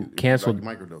when you canceled...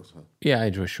 Like microdose, huh? Yeah, I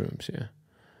enjoy shrooms, yeah.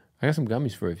 I got some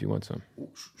gummies for you if you want some. Ooh,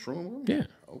 shroom? Yeah.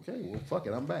 Okay, well, fuck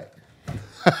it, I'm back.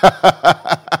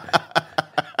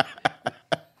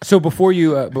 So before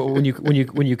you, but when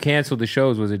you canceled the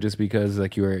shows, was it just because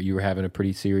like you were having a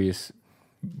pretty serious?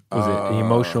 Was it an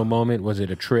emotional moment? Was it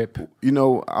a trip?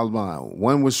 I'll lie.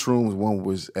 One was shrooms, one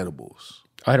was edibles.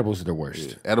 Edibles are the worst.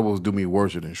 Yeah. Edibles do me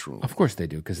worse than shrooms. Of course they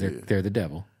do, because they're the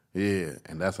devil. Yeah,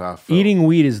 and that's how I felt. Eating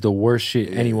weed is the worst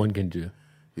shit anyone can do.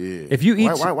 Yeah. If you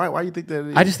eat, why you think that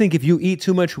is? I just think if you eat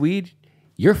too much weed,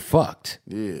 you're fucked.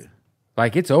 Yeah.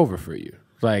 Like it's over for you.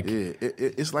 Like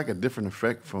it's like a different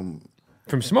effect from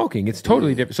smoking. It's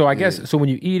totally different. So I guess so when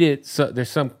you eat it, there's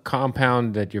some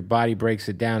compound that your body breaks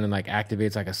it down and like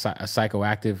activates like a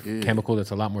psychoactive chemical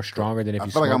that's a lot more stronger than if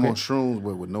you smoke it. I feel like I'm on shrooms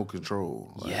but with no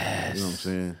control. Like, yes. You know what I'm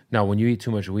saying? No, when you eat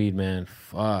too much weed, man,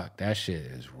 fuck, that shit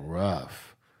is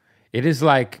rough. It is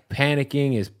like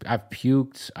panicking. I've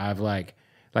puked. I've like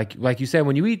you said,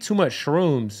 when you eat too much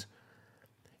shrooms,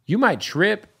 you might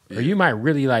trip or you might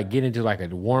really like get into like a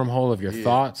wormhole of your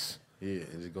thoughts. Yeah,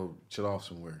 and just go chill off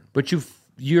somewhere. But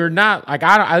you're not like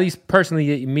I don't, at least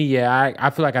personally me. I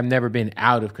feel like I've never been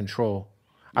out of control.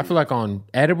 I feel like on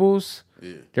edibles,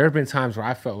 there have been times where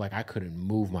I felt like I couldn't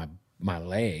move my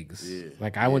legs. Yeah.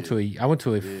 Like I went to a. I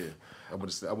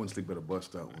wouldn't sleep at a bus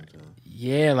stop one time.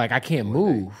 Yeah, like I can't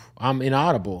move. I'm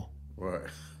inaudible. Right.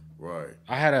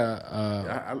 I had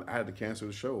I had to cancel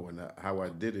the show, and how I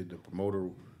did it, the promoter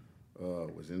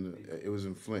was it was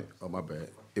in Flint. Oh my bad.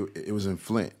 It was in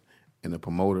Flint, and the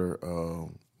promoter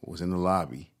was in the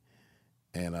lobby,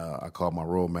 and I called my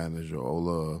road manager,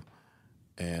 Olaf,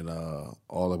 and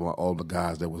all the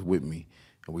guys that was with me,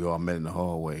 and we all met in the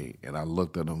hallway, and I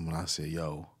looked at them and I said,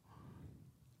 yo,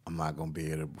 I'm not gonna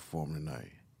be able to perform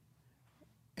tonight.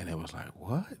 And it was like,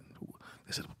 what?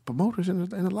 They said, the promoter's in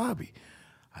the lobby.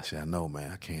 I said, I know,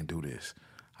 man, I can't do this.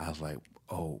 I was like,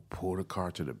 oh, pull the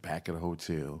car to the back of the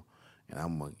hotel, and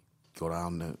I'm gonna go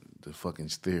down the fucking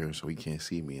stairs so he can't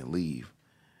see me and leave.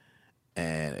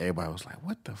 And everybody was like,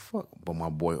 what the fuck? But my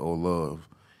boy O-Love,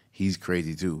 he's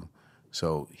crazy too.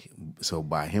 So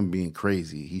by him being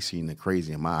crazy, he seen the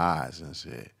crazy in my eyes and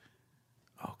said,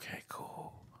 okay,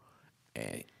 cool.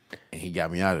 And he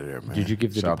got me out of there, man. Did you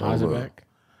give the deposit back?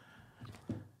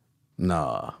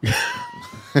 Nah.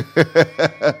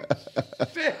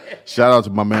 Shout out to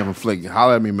my man from Flick.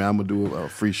 Holler at me, man. I'm going to do a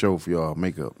free show for y'all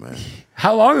makeup, man.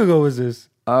 How long ago was this?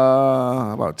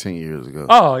 About 10 years ago.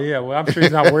 Oh, yeah. Well, I'm sure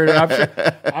he's not worried.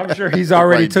 I'm sure he's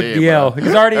already took the L.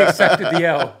 He's already accepted the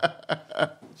L.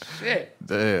 Shit.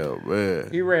 Damn, man.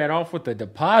 He ran off with the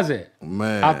deposit.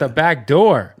 Man. Out the back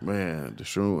door. Man,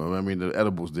 the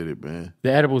edibles did it, man.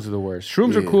 The edibles are the worst.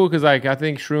 Shrooms are cool because, like, I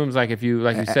think shrooms, like, if you,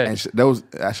 like you said.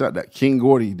 I shot that. King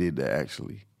Gordy did that,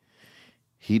 actually.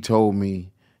 He told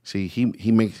me, see, him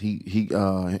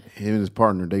and his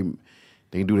partner,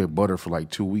 they do their butter for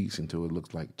like 2 weeks until it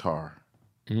looks like tar.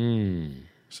 So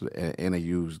and they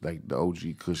use like the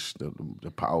OG Kush,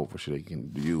 the powerful shit they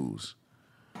can use.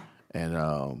 And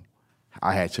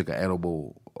I had took an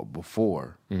edible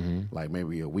before, like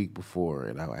maybe a week before,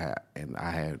 and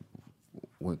I had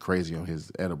went crazy on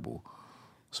his edible.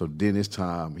 So then this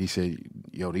time he said,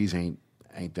 "Yo, these ain't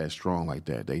that strong like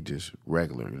that. They just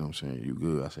regular. You know what I'm saying? You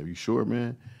good?" I said, "You sure,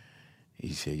 man?"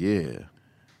 He said, "Yeah."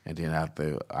 And then after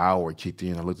an hour kicked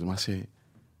in, I looked at him. I said,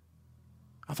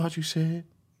 "I thought you said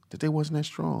that they wasn't that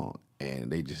strong."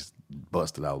 And they just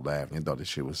busted out laughing. They thought this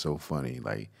shit was so funny.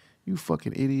 Like, you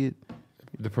fucking idiot.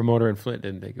 The promoter in Flint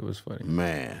didn't think it was funny.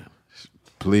 Man,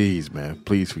 please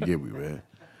forgive me, man.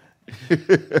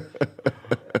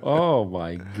 Oh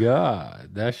my God,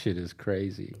 that shit is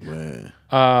crazy, man.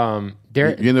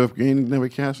 You never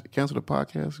canceled a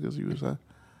podcast because you was high?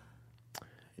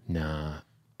 Nah.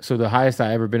 So the highest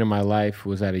I ever been in my life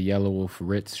was at a Yellow Wolf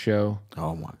Ritz show.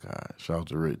 Oh my God! Shout out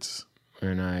to Ritz.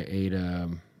 And I ate a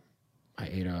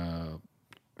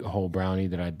whole brownie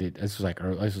that I did. This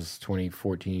was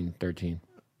 2014, 13.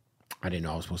 I didn't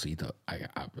know I was supposed to eat it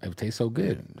would taste so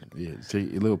good. Yeah,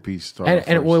 take a little piece. And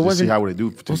it wasn't, see how would it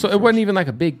do. So it wasn't even like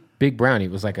a big brownie.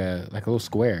 It was like a little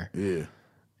square. Yeah.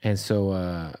 And so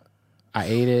I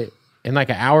ate it. And like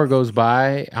an hour goes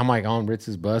by, I'm like on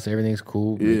Ritz's bus, everything's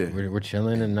cool. Yeah. We're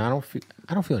chilling, and I don't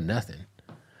feel nothing.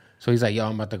 So he's like, "Yo,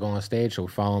 I'm about to go on stage." So we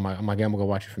follow him. I'm like, "I'm gonna go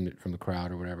watch it from the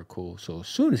crowd or whatever." Cool. So as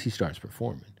soon as he starts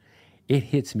performing, it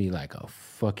hits me like a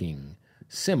fucking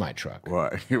semi-truck.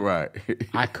 Right.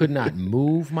 I could not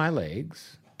move my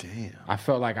legs. Damn. I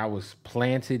felt like I was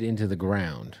planted into the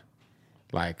ground.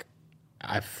 Like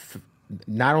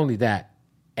not only that,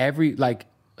 have you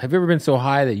ever been so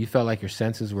high that you felt like your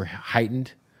senses were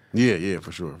heightened? Yeah,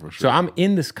 for sure. So I'm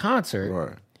in this concert.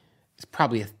 Right. It's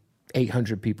probably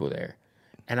 800 people there.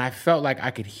 And I felt like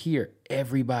I could hear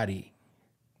everybody.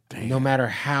 Damn. No matter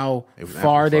how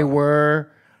far they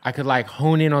were. I could like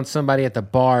hone in on somebody at the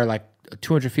bar like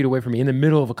 200 feet away from me in the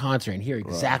middle of a concert and hear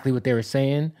exactly what they were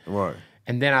saying. Right.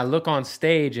 And then I look on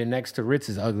stage and next to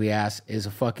Ritz's ugly ass is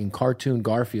a fucking cartoon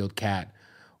Garfield cat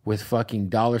with fucking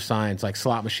dollar signs, like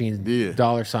slot machines,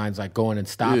 dollar signs, like going and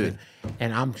stopping. Yeah.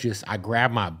 And I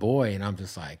grab my boy and I'm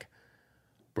just like,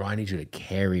 "Bro, I need you to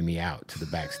carry me out to the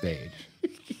backstage."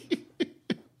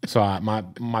 So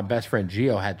my best friend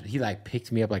Gio he like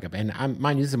picked me up like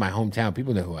mind you, this is my hometown.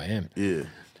 People know who I am. Yeah.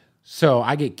 So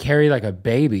I get carried like a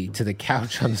baby to the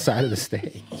couch on the side of the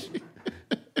stage.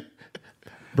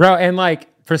 Bro, and like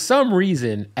for some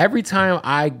reason, every time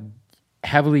I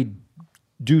heavily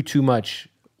do too much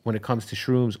when it comes to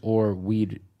shrooms or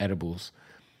weed edibles,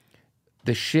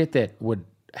 the shit that would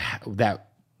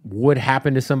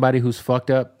happen to somebody who's fucked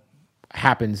up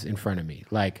happens in front of me.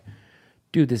 Like,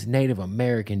 dude, this Native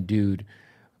American dude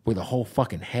with a whole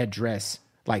fucking headdress,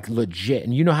 like legit.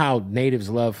 And you know how natives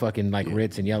love fucking like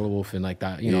Ritz and Yellow Wolf and like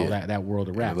that, you know, that world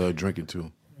of rap. They love drinking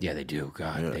too. Yeah, they do.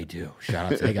 God, they do.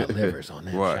 Shout out they got livers on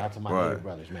that. Shout out to my Native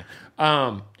brothers,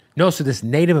 man. No, so this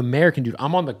Native American dude,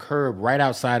 I'm on the curb right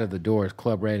outside of the doors,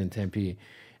 Club Red in Tempe,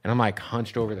 and I'm like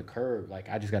hunched over the curb, like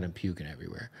I just got him puking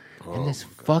everywhere. And this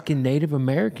fucking Native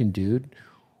American dude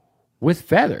with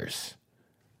feathers.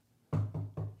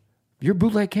 "You're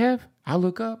Bootleg Kev?" I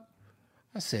look up.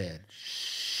 I said,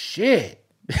 "Shit."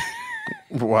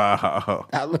 Wow.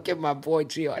 I look at my boy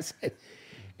Gio. I said,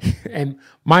 and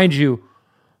mind you,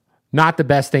 not the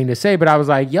best thing to say, but I was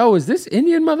like, "Yo, is this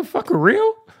Indian motherfucker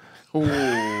real?"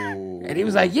 Ooh. And he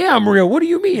was like, "Yeah, I'm real. What do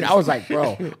you mean?" I was like,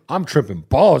 "Bro, I'm tripping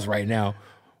balls right now.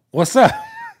 What's up?"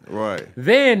 Right.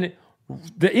 Then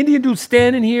the Indian dude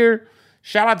standing here.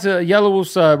 Shout out to Yellow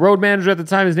Wolf's road manager at the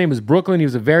time. His name was Brooklyn. He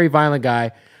was a very violent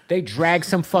guy. They drag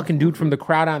some fucking dude from the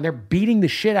crowd out, and they're beating the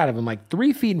shit out of him like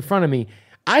 3 feet in front of me.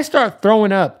 I start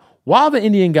throwing up while the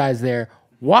Indian guy's there,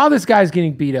 while this guy's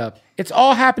getting beat up. It's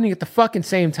all happening at the fucking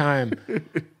same time.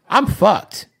 I'm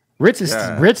fucked. Ritz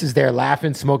is there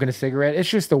laughing, smoking a cigarette. It's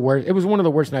just the worst. It was one of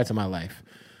the worst nights of my life.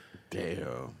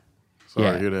 Damn.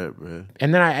 Sorry to hear that, man.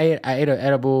 And then I ate an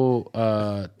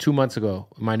edible 2 months ago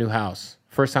in my new house.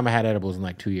 First time I had edibles in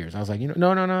like 2 years. I was like,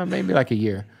 no, maybe like a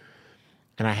year.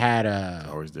 And I had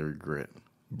always the regret.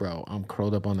 Bro, I'm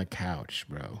curled up on the couch,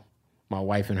 bro. My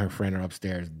wife and her friend are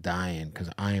upstairs dying because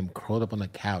I am curled up on the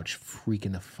couch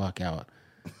freaking the fuck out.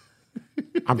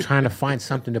 I'm trying to find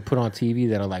something to put on TV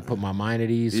that'll like put my mind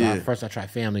at ease. So first I try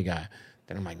Family Guy.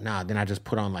 Then I'm like, nah. Then I just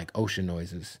put on like ocean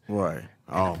noises. Right.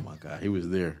 Oh my God. He was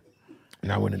there.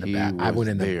 And I went in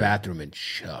the bathroom and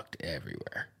chucked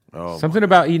everywhere. Oh, something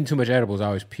about eating too much edibles, I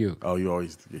always puke. Oh, you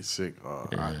always get sick.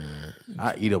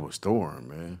 I eat up a storm,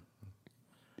 man.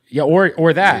 Yeah,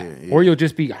 or that. Yeah. Or you'll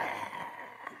just be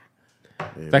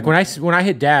like when I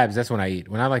hit dabs, that's when I eat.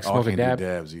 When I like smoke a dab. Do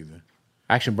dabs either.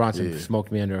 Action Bronson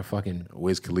smoked me under a fucking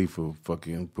Wiz Khalifa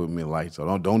fucking put me in lights.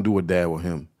 So don't do a dab with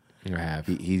him. I have.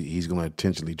 He's gonna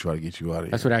intentionally try to get you out of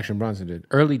here. That's what Action Bronson did.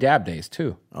 Early dab days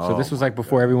too. So this was like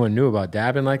before everyone knew about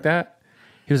dabbing like that.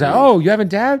 He was like, "Oh, you haven't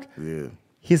dabbed?" Yeah.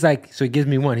 He's like, so he gives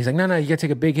me one. He's like, no, you gotta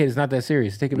take a big hit. It's not that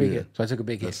serious. Take a big hit. So I took a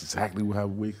big hit. That's exactly how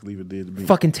Wiz Khalifa did to me.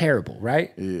 Fucking terrible,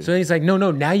 right? Yeah. So he's like, no,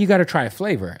 now you gotta try a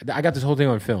flavor. I got this whole thing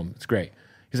on film. It's great.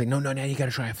 He's like, no, now you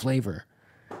gotta try a flavor.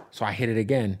 So I hit it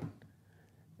again.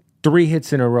 3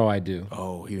 hits in a row I do.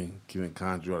 Oh, he didn't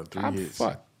conjure out of 3 hits.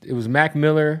 Fucked. It was Mac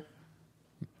Miller,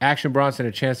 Action Bronson,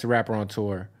 a Chance the Rapper on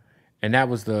tour. And that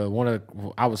was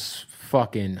I was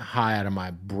fucking high out of my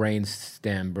brain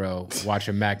stem, bro,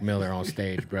 watching Mac Miller on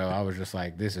stage, bro. I was just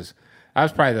like, I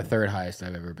was probably the 3rd highest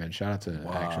I've ever been. Shout out to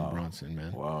Action Bronson,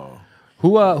 man. Wow.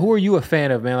 Who are you a fan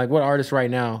of, man? Like, what artists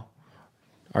right now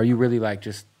are you really like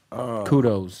just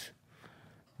kudos?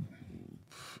 You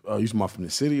talking about from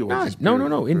the city? Or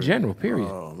No. In general, period.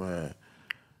 Oh, man.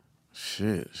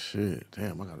 Shit.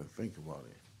 Damn, I got to think about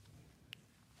it.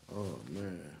 Oh,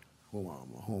 man. Who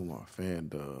am I a fan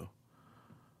of?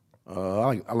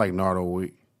 I like Nardo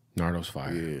Wick. Nardo's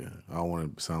fire. Yeah, I don't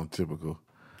want to sound typical.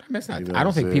 That's not. I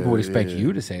don't think people would expect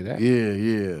you to say that.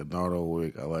 Yeah. Nardo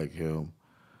Wick. I like him.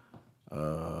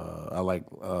 I like.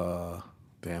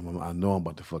 Damn, I know I'm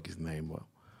about to fuck his name up,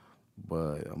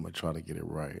 but I'm gonna try to get it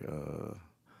right.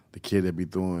 The kid that be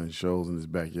throwing shows in his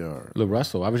backyard. Lil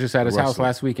Russell. I was just at his house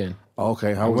last weekend.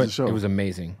 Okay, how was the show? It was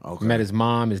amazing. Okay. Met his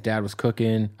mom. His dad was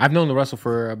cooking. I've known Lil Russell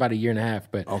for about a year and a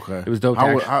half, but it was dope.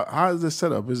 How is this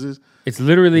set up? Is this? It's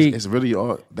literally. It's really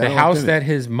the house that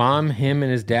his mom, him,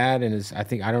 and his dad, and I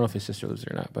don't know if his sister lives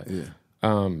there or not, but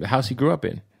the house he grew up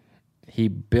in. He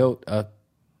built a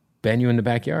venue in the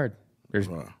backyard. There's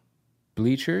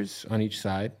bleachers on each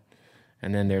side,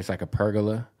 and then there's like a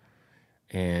pergola,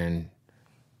 and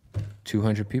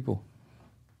 200 people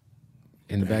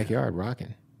in the backyard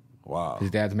rocking. Wow. His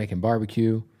dad's making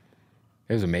barbecue.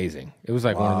 It was amazing. It was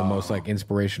like one of the most like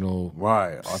inspirational,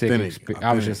 authentic.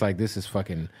 I was just like, this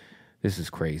is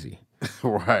crazy.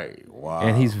 Right. Wow.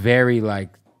 And he's very like,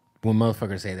 when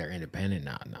motherfuckers say they're independent,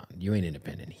 no, you ain't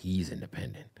independent. He's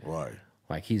independent. Right.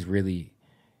 Like he's really,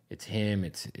 it's him.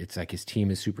 It's like his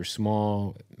team is super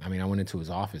small. I mean, I went into his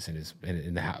office and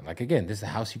in the house. Like again, this is the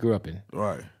house he grew up in.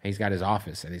 Right. And he's got his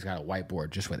office and he's got a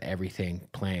whiteboard just with everything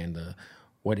planned.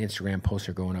 What Instagram posts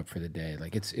are going up for the day.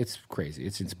 Like it's crazy.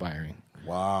 It's inspiring.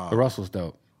 Wow. The Russell's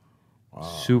dope. Wow.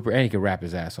 Super, and he can rap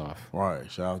his ass off. Right.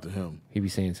 Shout out to him. He be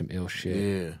saying some ill shit.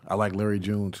 Yeah. I like Larry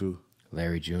June too.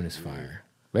 Larry June is fire.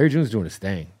 Larry June's doing his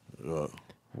thing.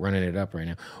 Running it up right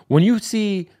now. When you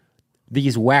see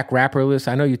these whack rapper lists,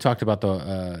 I know you talked about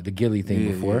the Gilly thing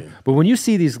before, but when you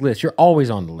see these lists, you're always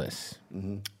on the list.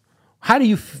 Mm-hmm. How do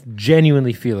you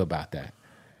genuinely feel about that?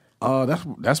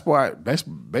 That's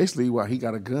basically why He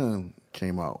Got a Gun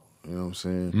came out. You know what I'm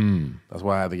saying? That's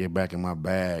why I had to get back in my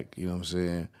bag. You know what I'm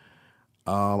saying?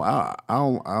 I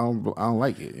don't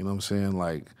like it. You know what I'm saying?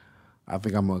 Like, I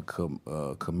think I'm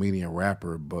a comedian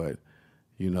rapper, but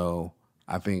you know,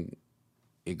 I think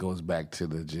it goes back to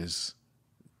the just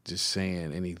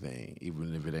saying anything,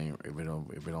 even if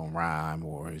it don't rhyme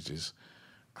or it's just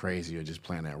crazy or just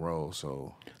playing that role.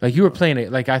 So like you were playing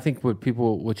it, like I think what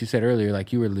you said earlier,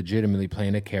 like you were legitimately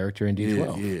playing a character in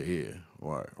D12. Yeah.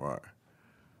 Right.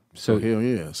 So hell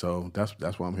yeah. So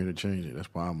that's why I'm here to change it. That's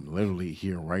why I'm literally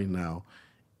here right now,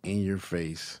 in your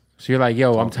face. So you're like,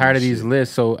 yo, I'm tired of these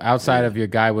lists. So outside of your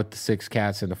guy with the 6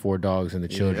 cats and the 4 dogs and the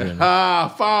children,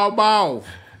 foul mouth,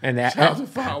 and the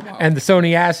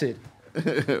Sony Acid,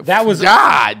 that was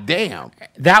God damn.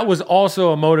 That was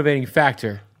also a motivating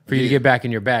factor for you to get back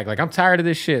in your bag. Like, I'm tired of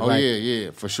this shit. Oh, like,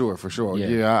 yeah, for sure.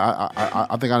 Yeah,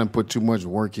 I think I didn't put too much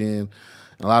work in.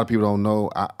 A lot of people don't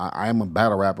know I am a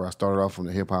battle rapper. I started off from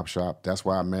the hip hop shop. That's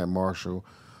why I met Marshall.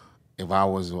 If I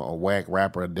was a whack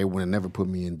rapper, they would have never put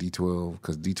me in D12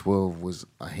 because D12 was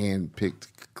a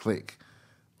hand-picked clique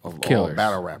of all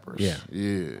battle rappers. Yeah,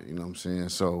 you know what I'm saying.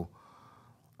 So,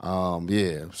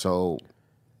 so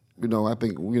I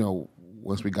think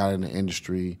once we got in the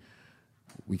industry,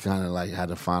 we kind of like had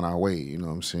to find our way. You know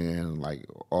what I'm saying? Like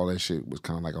all that shit was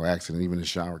kind of like an accident. Even the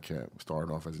shower cap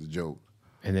started off as a joke.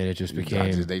 And then it just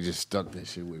became... They just stuck that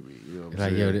shit with me. You know what I'm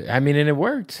like, saying? and it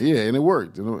worked. Yeah, and it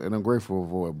worked. And I'm grateful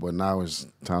for it. But now it's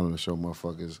time to show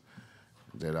motherfuckers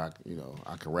that I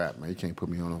can rap, man. You can't put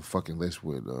me on a fucking list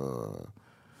with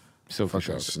Silk the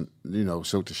Shocker.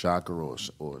 Silk the Shocker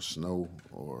or Snow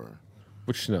or...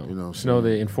 Which Snow? Snow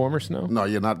the Informer Snow? No,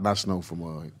 yeah, not Snow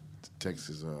from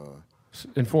Texas.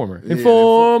 Informer. Yeah,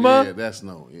 Informer? Yeah, that's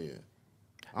Snow, yeah.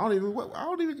 I don't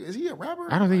even. Is he a rapper?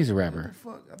 I don't think he's a rapper.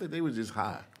 What the fuck? I think they was just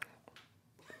high.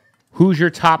 Who's your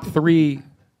top three,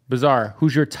 Bizarre?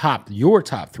 Who's your top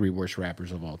three worst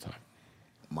rappers of all time?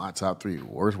 My top three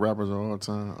worst rappers of all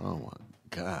time? Oh my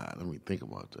God. Let me think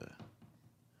about that.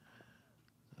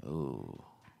 Oh.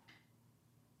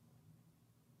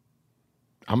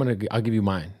 I'll give you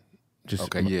mine.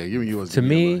 Okay, yeah, give me yours. To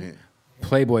me,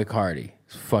 Playboi Carti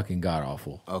is fucking god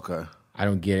awful. Okay. I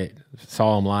don't get it.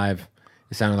 Saw him live.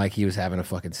 It sounded like he was having a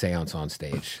fucking seance on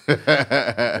stage. What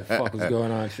the fuck was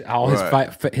going on? All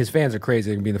his fans are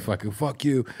crazy and being the fucking fuck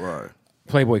you. Right.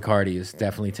 Playboi Carti is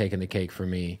definitely taking the cake for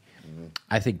me. Mm-hmm.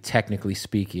 I think technically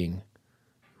speaking,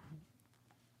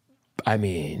 I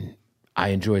mean, I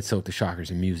enjoyed Silk the Shocker's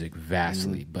music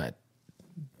vastly, but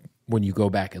when you go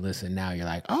back and listen now, you're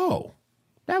like, oh,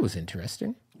 that was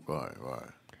interesting. Right.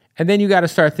 And then you got to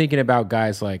start thinking about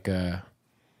guys like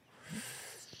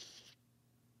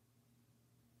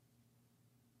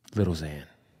Little Xan.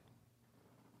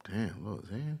 Damn, Little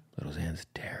Xan? Little Xan's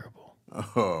terrible.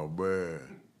 Oh,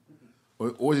 man.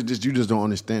 Or is it just you just don't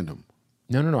understand him?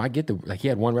 No. I get he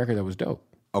had one record that was dope.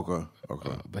 Okay.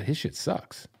 But his shit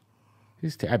sucks.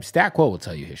 Stat Quo will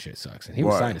tell you his shit sucks. And he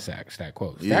was signed to Stat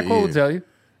Quo. Stat Quo will tell you.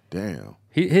 Damn.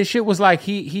 His shit was like,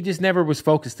 he just never was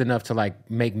focused enough to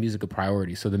like make music a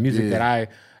priority. So the music that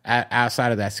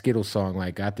outside of that Skittles song,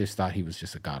 like I just thought he was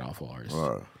just a god-awful artist.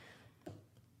 Right.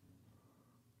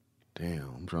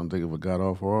 Damn, I'm trying to think of a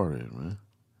god-awful artist, man.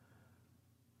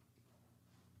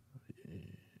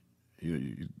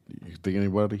 You think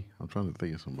anybody? I'm trying to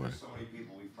think of somebody. There's so many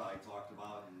people we've probably talked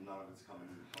about, and none of it's coming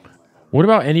to my head. What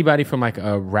about anybody from like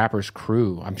a rapper's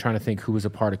crew? I'm trying to think who was a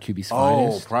part of QB's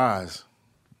Finest. Oh, Prize.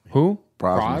 Who?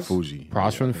 Pras from Fuji.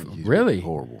 Pras from really?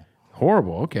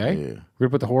 Horrible, okay. Yeah. We're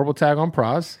gonna put the horrible tag on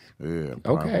Pras. Yeah,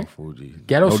 okay. From Fuji.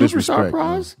 Ghetto superstar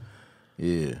Pras? No.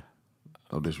 Yeah.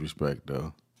 No disrespect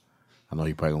though. I know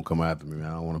he probably gonna come after me,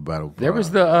 man. I don't want to battle. There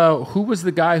was the who was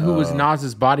the guy who was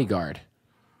Nas's bodyguard?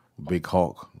 Big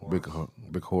Hawk. Big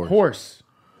Horse. Horse.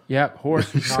 Yep,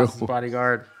 Horse was Nas's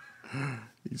bodyguard.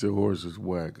 He said Horse is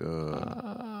whack.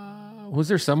 Was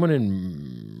there someone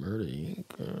in Murder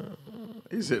Inc.?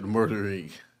 He said Murder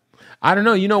Inc. I don't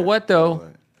know. You know what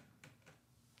though?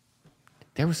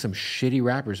 There were some shitty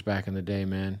rappers back in the day,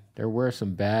 man. There were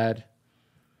some bad.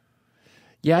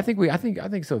 Yeah, I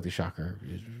think Silk the Shocker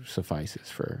suffices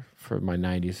for my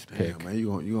 '90s pick. Damn, man, you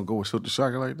gonna go with Silk the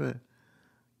Shocker like that?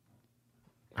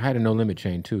 I had a No Limit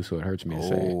chain too, so it hurts me to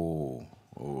say it. Oh.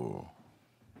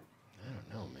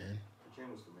 I don't know, man. The chain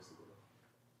was for Mystical.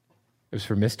 It was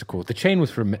for Mystical.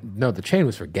 The chain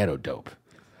was for Ghetto Dope.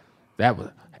 That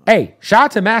was. Hey, shout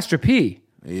out to Master P.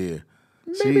 Yeah.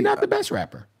 Maybe not the best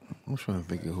rapper. I'm trying to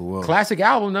think of who else. Classic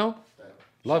album though.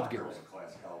 Loved it.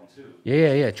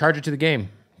 Yeah. Charge It to the Game.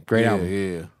 Great album.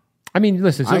 Yeah. I mean,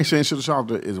 listen. I ain't saying Silk the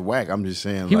Shocker is whack. I'm just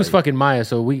saying he was fucking Maya,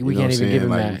 so we can't even give him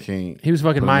like, that. He was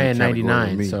fucking Maya in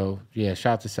 '99. So yeah,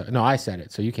 shout out to. No, I said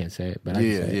it, so you can't say it. But I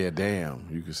can say it. Damn,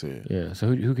 you can say it. Yeah. So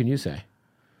who can you say?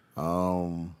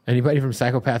 Anybody from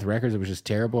Psychopath Records? It was just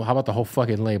terrible. How about the whole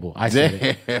fucking label? I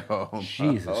said it.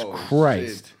 Jesus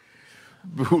Christ.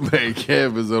 Bootleg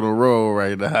Kev is on a roll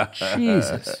right now.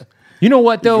 Jesus. You know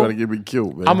what though? He's trying to get me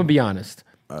killed, man. I'm gonna be honest.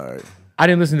 All right. I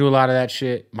didn't listen to a lot of that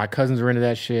shit. My cousins were into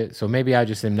that shit, so maybe I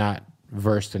just am not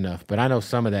versed enough. But I know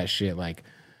some of that shit. Like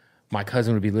my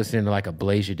cousin would be listening to like a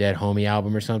Blaze Your Dead homie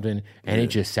album or something, and it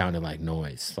just sounded like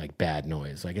noise, like bad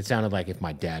noise. Like it sounded like if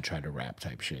my dad tried to rap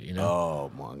type shit, you know?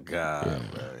 Oh my God,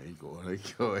 man. He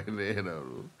going there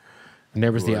though. And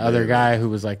there was the other guy who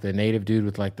was like the native dude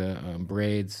with like the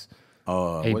braids.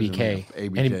 ABK.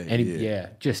 ABK. Yeah,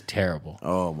 just terrible.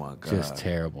 Oh my god, just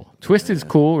terrible. Twisted's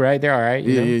cool, right? They're all right.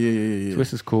 Yeah.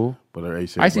 Twisted's cool. But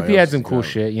ICP had some cool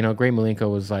shit. You know, Great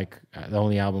Malenko was like the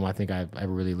only album I think I've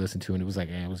ever really listened to, and it was like,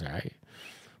 it was all right.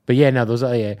 But yeah, no, those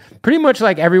are pretty much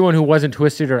like everyone who wasn't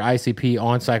Twisted or ICP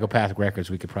on Psychopathic Records.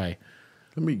 We could probably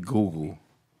let me Google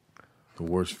the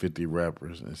worst 50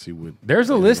 rappers and see what. There's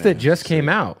a list that just came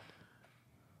out.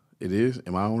 It is?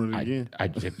 Am I on it again?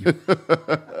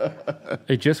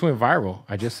 It just went viral.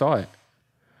 I just saw it.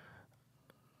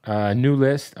 New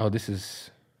list. Oh,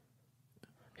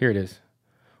 here it is.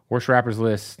 Worst rappers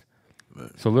list.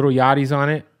 So Lil Yachty's on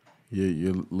it.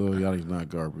 Yeah, Lil Yachty's not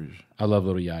garbage. I love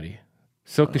Lil Yachty.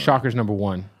 Silk the Shocker's number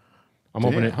 1. I'm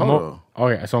opening it.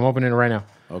 Okay, so I'm opening it right now.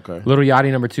 Okay. Lil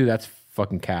Yachty number 2. That's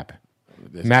fucking cap.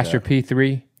 That's Master cap.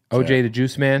 P3. OJ Cap. the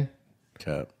Juice Man.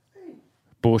 Cap.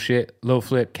 Bullshit. Lil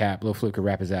Flip, cap. Lil Flip could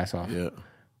rap his ass off. Yeah.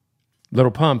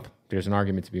 Little Pump, there's an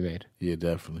argument to be made. Yeah,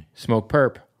 definitely. Smoke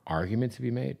Perp, argument to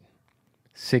be made.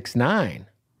 6ix9ine,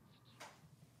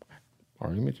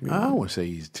 argument to be made. I wouldn't say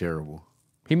he's terrible.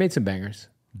 He made some bangers.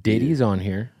 Diddy's on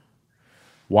here.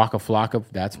 Waka Flocka,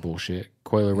 that's bullshit.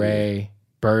 Coil Ray,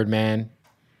 Birdman.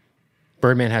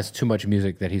 Birdman has too much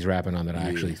music that he's rapping on that I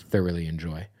actually thoroughly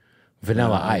enjoy.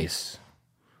 Vanilla Ice.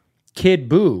 Kid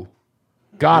Buu.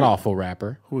 God-awful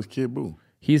rapper. Who was Kid Buu?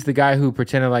 He's the guy who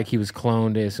pretended like he was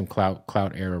cloned as some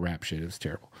clout era rap shit. It was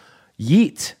terrible.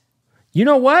 Yeet. You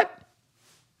know what?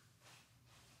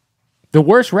 The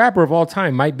worst rapper of all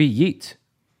time might be Yeet.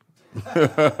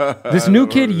 This new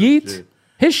kid, Yeet,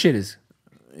 his shit is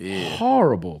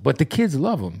horrible, but the kids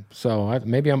love him. So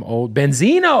maybe I'm old.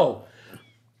 Benzino.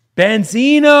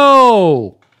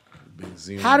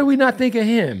 How do we not think of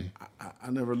him? I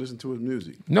never listened to his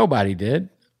music. Nobody did.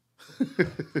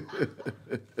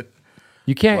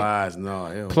 You can't.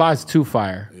 Plies too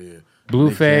fire. Yeah.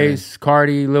 Blueface,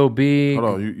 Cardi, Lil B. Hold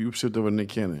on, you shipped over Nick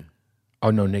Cannon. Oh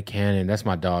no, Nick Cannon. That's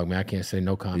my dog, man. I can't say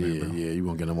no comment, bro. Yeah, you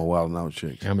won't get him a Wild and Out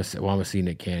chick. I'm gonna see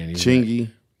Nick Cannon. Chingy.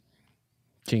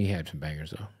 Chingy had some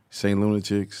bangers though. Saint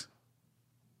Lunatics.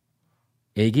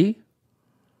 Iggy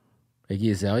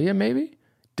Azalea, maybe.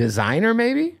 Designer,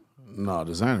 maybe. No,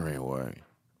 Designer ain't white.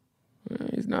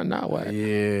 He's not white.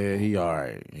 Yeah, he all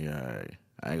right.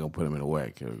 I ain't gonna put him in the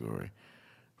whack category.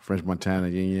 French Montana,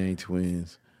 Yin Yang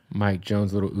Twins. Mike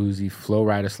Jones, Little Uzi, Flow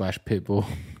Rider / Pitbull.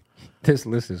 This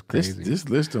list is crazy. This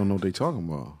list don't know what they talking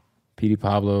about. Petey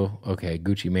Pablo, okay.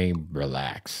 Gucci Mane,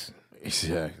 relax.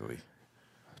 Exactly.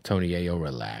 Tony Yayo,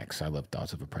 relax. I love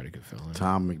Thoughts of a Predicate Felon.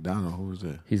 Tom McDonald, who was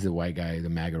that? He's the white guy, the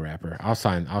MAGA rapper. I'll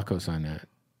co-sign that.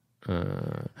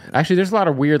 Actually, there's a lot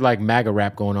of weird like MAGA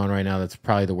rap going on right now. That's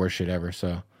probably the worst shit ever.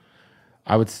 So,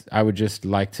 I would just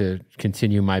like to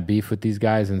continue my beef with these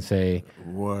guys and say,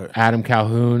 what? Adam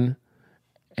Calhoun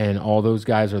and all those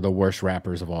guys are the worst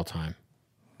rappers of all time,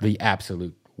 the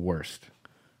absolute worst.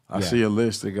 I see a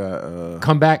list. They got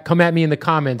come at me in the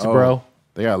comments, bro.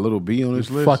 They got Little B on this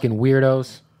list. Fucking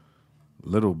weirdos.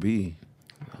 Little B,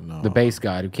 no. The bass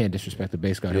god who can't disrespect the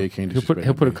bass god. Yeah, he'll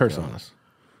put a curse on us.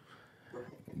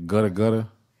 Gutter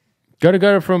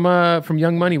from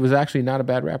Young Money was actually not a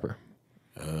bad rapper.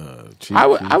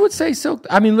 I would say Silk.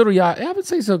 I mean, Little Yacht. I would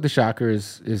say Silk the Shocker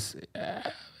is.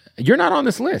 You're not on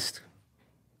this list.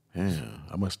 Yeah,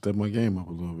 I must step my game up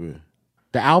a little bit.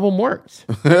 The album worked.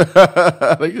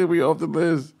 They could be off the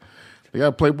list. They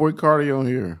got Playboy Cardi on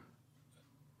here.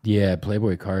 Yeah,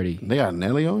 Playboy Cardi. They got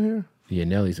Nelly on here. Yeah,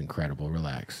 Nelly's incredible.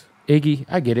 Relax. Iggy,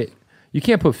 I get it. You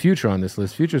can't put Future on this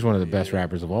list. Future's one of the best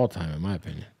rappers of all time, in my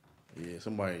opinion. Yeah,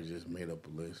 somebody just made up a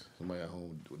list. Somebody at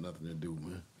home with nothing to do,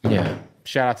 man. Yeah.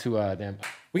 Shout out to them.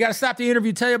 We got to stop the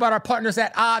interview, tell you about our partners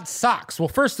at Odd Socks. Well,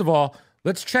 first of all,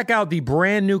 let's check out the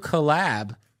brand new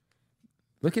collab.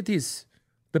 Look at these.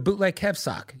 The bootleg Kev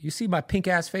sock. You see my pink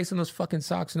ass face on those fucking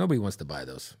socks? Nobody wants to buy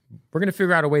those. We're going to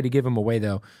figure out a way to give them away,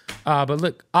 though. But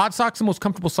look, Odd Socks, the most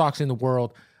comfortable socks in the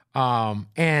world.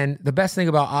 And the best thing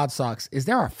about Odd Socks is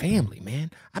they're our family,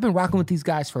 man. I've been rocking with these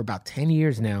guys for about 10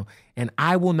 years now, and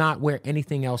I will not wear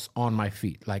anything else on my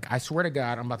feet. Like, I swear to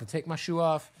God, I'm about to take my shoe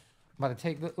off. I'm about to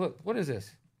take, look, what is this?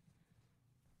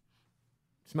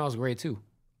 Smells great, too.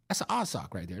 That's an Odd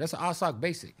Sock right there. That's an Odd Sock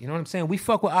basic. You know what I'm saying? We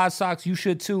fuck with Odd Socks. You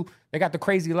should, too. They got the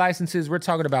crazy licenses. We're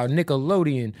talking about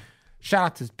Nickelodeon. Shout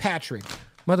out to Patrick.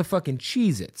 Motherfucking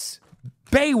Cheez-Its.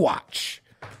 Baywatch.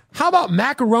 How about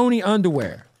macaroni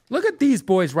underwear? Look at these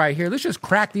boys right here. Let's just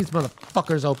crack these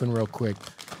motherfuckers open real quick.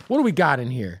 What do we got in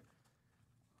here?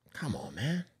 Come on,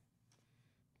 man.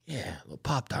 Yeah, a little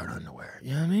Pop-Tart underwear.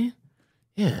 You know what I mean?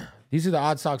 Yeah. These are the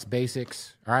Odd Socks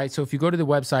basics. All right, so if you go to the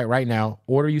website right now,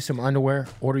 order you some underwear,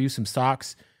 order you some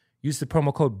socks, use the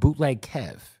promo code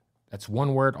BootlegKev. That's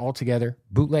one word altogether,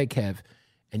 Bootleg Kev,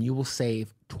 and you will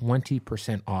save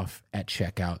 20% off at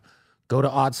checkout. Go to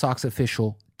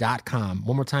oddsocksofficial.com.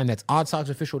 One more time, that's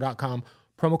oddsocksofficial.com.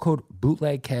 Promo code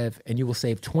Bootleg Kev, and you will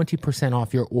save 20%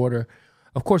 off your order.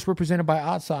 Of course, we're presented by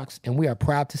Odd Socks, and we are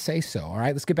proud to say so. All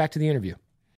right, let's get back to the interview.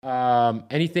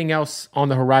 Anything else on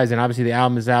the horizon? Obviously, the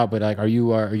album is out, but like, are you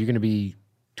going to be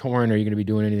touring? Are you going to be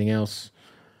doing anything else?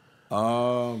 Yeah.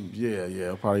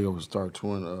 I'll probably go start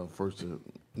touring first of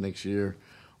next year.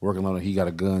 Working on a He Got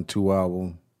a Gun 2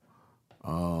 album.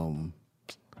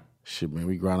 Shit, man,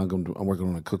 we grind. I'm working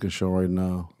on a cooking show right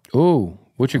now. Ooh,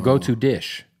 what's your go-to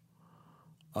dish?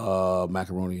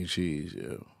 Macaroni and cheese.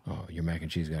 Yeah. Oh, your mac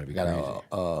and cheese got to be got crazy.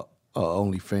 a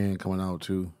OnlyFans coming out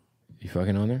too. You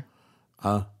fucking on there?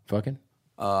 Huh? Fucking?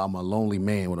 I'm a lonely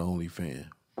man with an OnlyFans.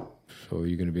 So are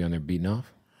you going to be on there beating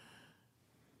off?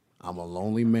 I'm a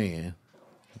lonely man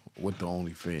with the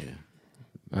OnlyFans.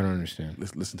 I don't understand.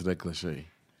 Listen to that cliche.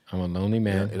 I'm a lonely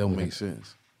man. Yeah, it don't make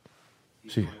sense.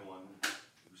 See.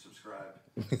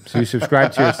 So you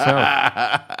subscribe to yourself.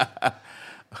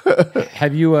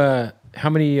 Have you, how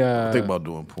many... I think about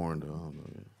doing porn, though. I don't know.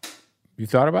 You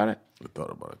thought about it? I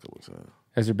thought about it a couple of times.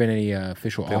 Has there been any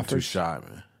official offers? I'm too shy,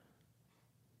 man.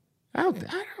 I don't.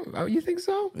 Oh, you think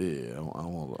so? Yeah, I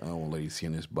don't want ladies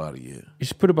seeing this body yet. You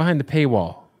should put it behind the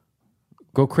paywall.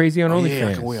 Go crazy on OnlyFans. Yeah,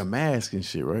 I can wear a mask and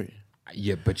shit, right?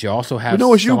 Yeah, but you also have some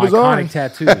iconic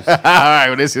tattoos. All right,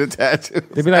 well, this is a tattoo.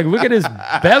 They'd be like, look at his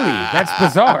belly. That's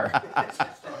bizarre.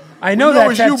 I know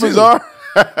that tattoo. You bizarre.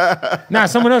 Nah,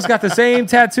 someone else got the same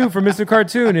tattoo from Mr.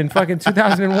 Cartoon in fucking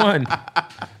 2001.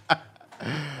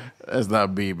 That's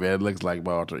not me, man. It looks like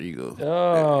my alter ego.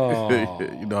 Oh.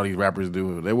 You know how these rappers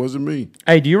do it. That wasn't me.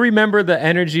 Hey, do you remember the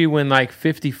energy when like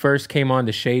 50 first came on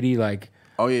to Shady? Like,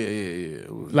 oh, yeah.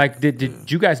 Like, did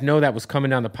you guys know that was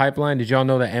coming down the pipeline? Did y'all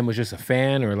know that M was just a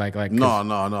fan or like? No.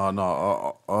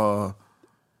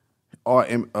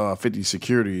 All 50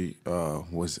 security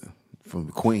was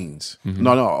from Queens. Mm-hmm.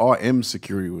 No, all M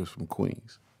security was from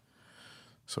Queens.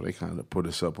 So they kind of put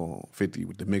us up on 50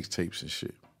 with the mixtapes and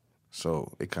shit.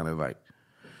 So it kind of like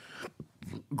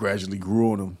gradually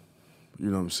grew on him. You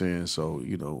know what I'm saying? So,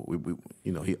 you know,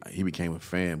 he became a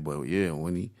fan. But yeah,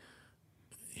 when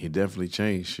he definitely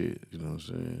changed shit. You know what I'm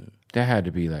saying? That had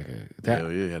to be like Hell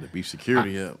yeah, had to beef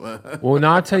security up. Well,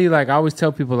 now I'll tell you, like, I always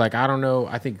tell people, like, I don't know,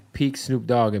 I think peak Snoop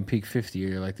Dogg and peak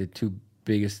 50 are like the two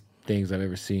biggest things I've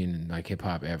ever seen in like hip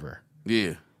hop ever.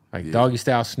 Yeah. Like Doggy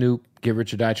Style Snoop, Get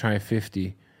Rich or Die Trying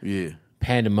 50. Yeah.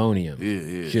 Pandemonium.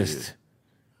 Yeah. Just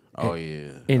oh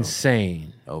yeah.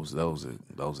 Insane. That was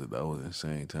an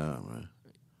insane time, man.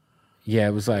 Yeah,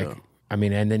 it was like I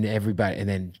mean, and then everybody, and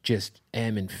then just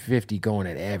M and 50 going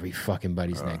at every fucking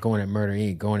buddy's neck, going at Murder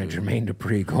Inc., going at Jermaine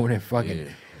Dupri, going at fucking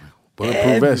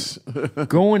Bulletproof Vest,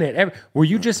 going at every. Were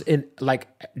you just in like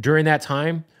during that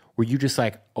time? Were you just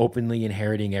like openly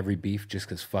inheriting every beef just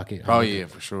because fuck it? Oh yeah,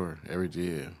 for sure. Every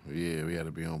yeah, we had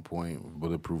to be on point.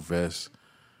 Bulletproof Vest,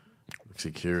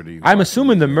 security. I'm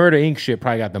assuming the Murder Inc. shit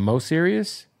probably got the most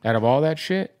serious out of all that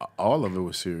shit. All of it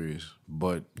was serious,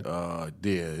 but it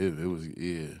was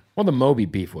Well, the Moby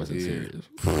beef wasn't serious.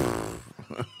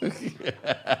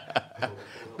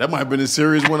 That might have been the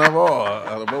serious one of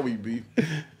all. The Moby beef.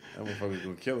 That motherfucker was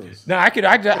gonna kill us. No, I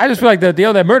just feel like that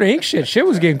Murder Inc. shit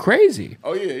was getting crazy.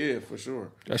 Oh yeah, for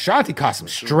sure. Ashanti caught some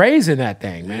strays in that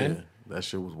thing, man. That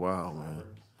shit was wild, man.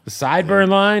 The sideburn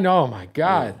line, oh my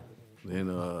god. Then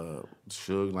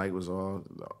Suge Knight was on.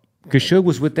 Because Suge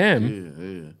was with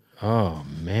them. Yeah. Oh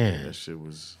man, that shit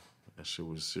was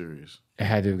serious. It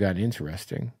had to have gotten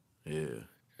interesting. Yeah.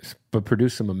 But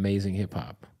produced some amazing hip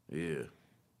hop. Yeah.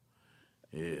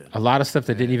 A lot of stuff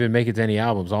that didn't even make it to any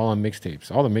albums, all on mixtapes.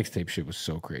 All the mixtape shit was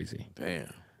so crazy.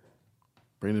 Damn.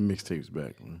 Bring the mixtapes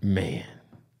back, man. Man.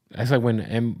 That's like when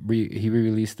he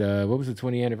re-released, what was the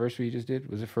 20th anniversary he just did?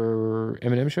 Was it for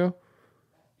Eminem show?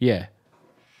 Yeah.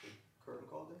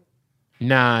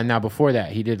 Nah, before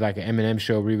that, he did like an Eminem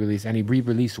show re-release, and he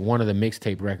re-released one of the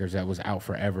mixtape records that was out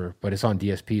forever, but it's on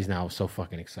DSPs now. I was so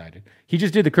fucking excited. He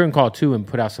just did the Curtain Call 2 and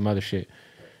put out some other shit.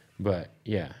 But,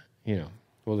 yeah, you know.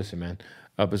 Well, listen, man.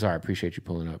 Bizarre, I appreciate you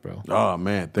pulling up, bro. Oh,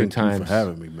 man. Thank you for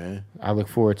having me, man. I look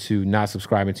forward to not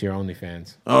subscribing to your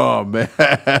OnlyFans. Oh, man.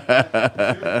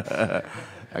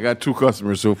 I got 2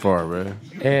 customers so far, man.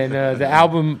 And the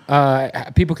album,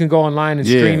 people can go online and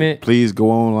stream it. Please go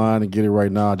online and get it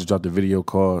right now. I just dropped the video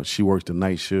called She Works the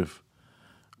Night Shift.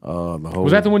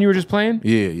 Was that the one you were just playing?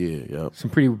 Yeah.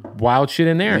 Some pretty wild shit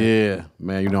in there. Yeah,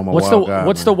 man. You know I'm a wild guy.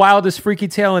 What's the wildest freaky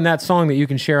tale in that song that you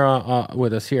can share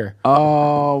with us here?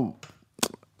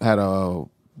 Had a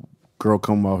girl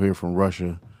come out here from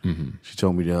Russia. Mm-hmm. She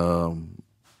told me to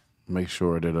make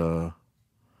sure that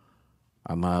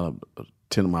I'm not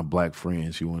telling my black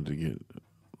friends she wanted to get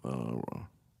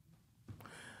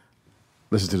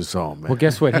listen to the song, man. Well,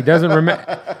 guess what? He doesn't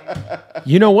remember.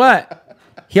 You know what?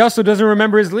 He also doesn't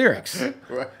remember his lyrics.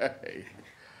 Right.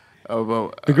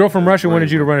 The girl from Russia wanted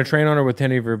you to run a train on her with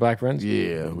 10 of your black friends?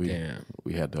 Yeah,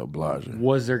 we had to oblige her.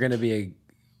 Was there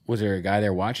a guy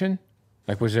there watching?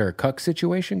 Like, was there a cuck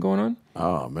situation going on?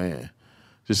 Oh, man.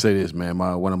 Just say this, man.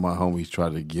 One of my homies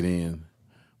tried to get in,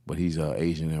 but he's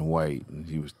Asian and white, and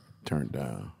he was turned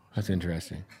down. That's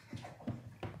interesting.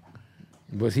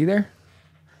 Was he there?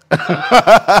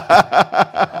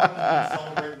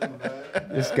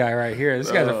 This guy right here. This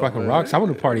guy's a fucking rock. I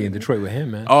want to party in Detroit with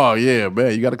him, man. Oh, yeah,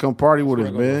 man. You got to come party with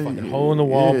us, man. Fucking hole in the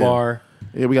wall bar.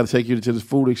 Yeah, we got to take you to this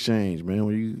food exchange,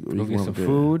 man. Go get some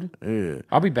food. Yeah.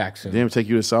 I'll be back soon. Then take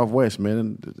you to Southwest,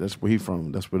 man. That's where he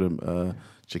from. That's where the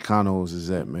Chicanos is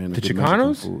at, man. The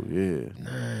Chicanos? Yeah.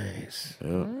 Nice.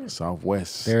 Yeah.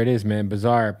 Southwest. There it is, man.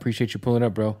 Bizarre. Appreciate you pulling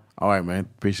up, bro. All right, man.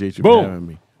 Appreciate you Boom. having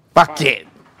me. Fuck it.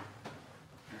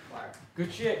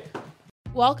 Good shit.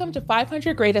 Welcome to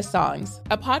 500 Greatest Songs,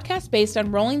 a podcast based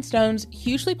on Rolling Stone's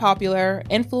hugely popular,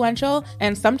 influential,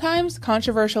 and sometimes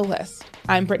controversial list.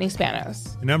 I'm Brittany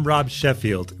Spanos. And I'm Rob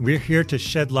Sheffield. We're here to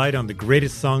shed light on the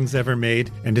greatest songs ever made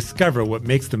and discover what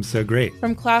makes them so great.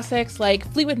 From classics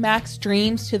like Fleetwood Mac's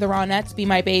Dreams to the Ronettes' Be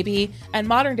My Baby, and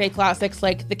modern-day classics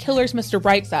like The Killer's Mr.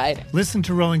 Brightside. Listen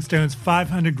to Rolling Stone's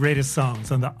 500 Greatest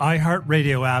Songs on the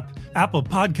iHeartRadio app, Apple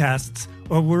Podcasts,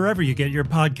 or wherever you get your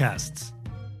podcasts.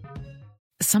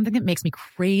 Something that makes me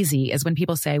crazy is when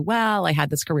people say, well, I had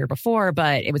this career before,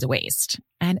 but it was a waste.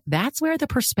 And that's where the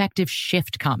perspective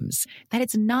shift comes, that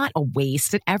it's not a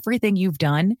waste, that everything you've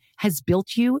done has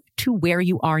built you to where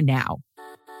you are now.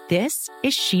 This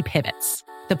is She Pivots,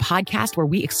 the podcast where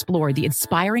we explore the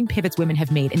inspiring pivots women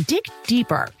have made and dig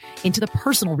deeper into the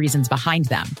personal reasons behind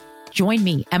them. Join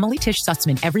me, Emily Tish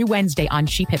Sussman, every Wednesday on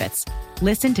She Pivots.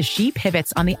 Listen to She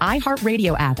Pivots on the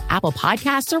iHeartRadio app, Apple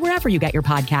Podcasts, or wherever you get your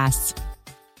podcasts.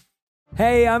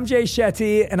 Hey, I'm Jay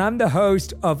Shetty, and I'm the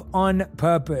host of On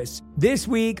Purpose. This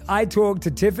week, I talked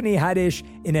to Tiffany Haddish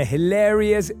in a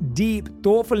hilarious, deep,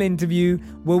 thoughtful interview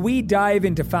where we dive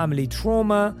into family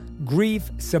trauma, grief,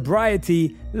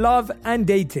 sobriety, love, and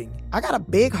dating. I got a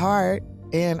big heart,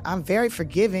 and I'm very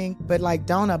forgiving, but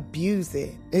don't abuse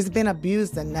it. It's been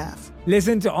abused enough.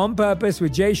 Listen to On Purpose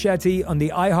with Jay Shetty on the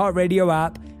iHeartRadio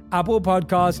app, Apple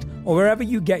Podcast, or wherever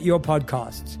you get your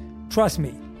podcasts. Trust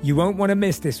me, you won't want to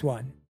miss this one.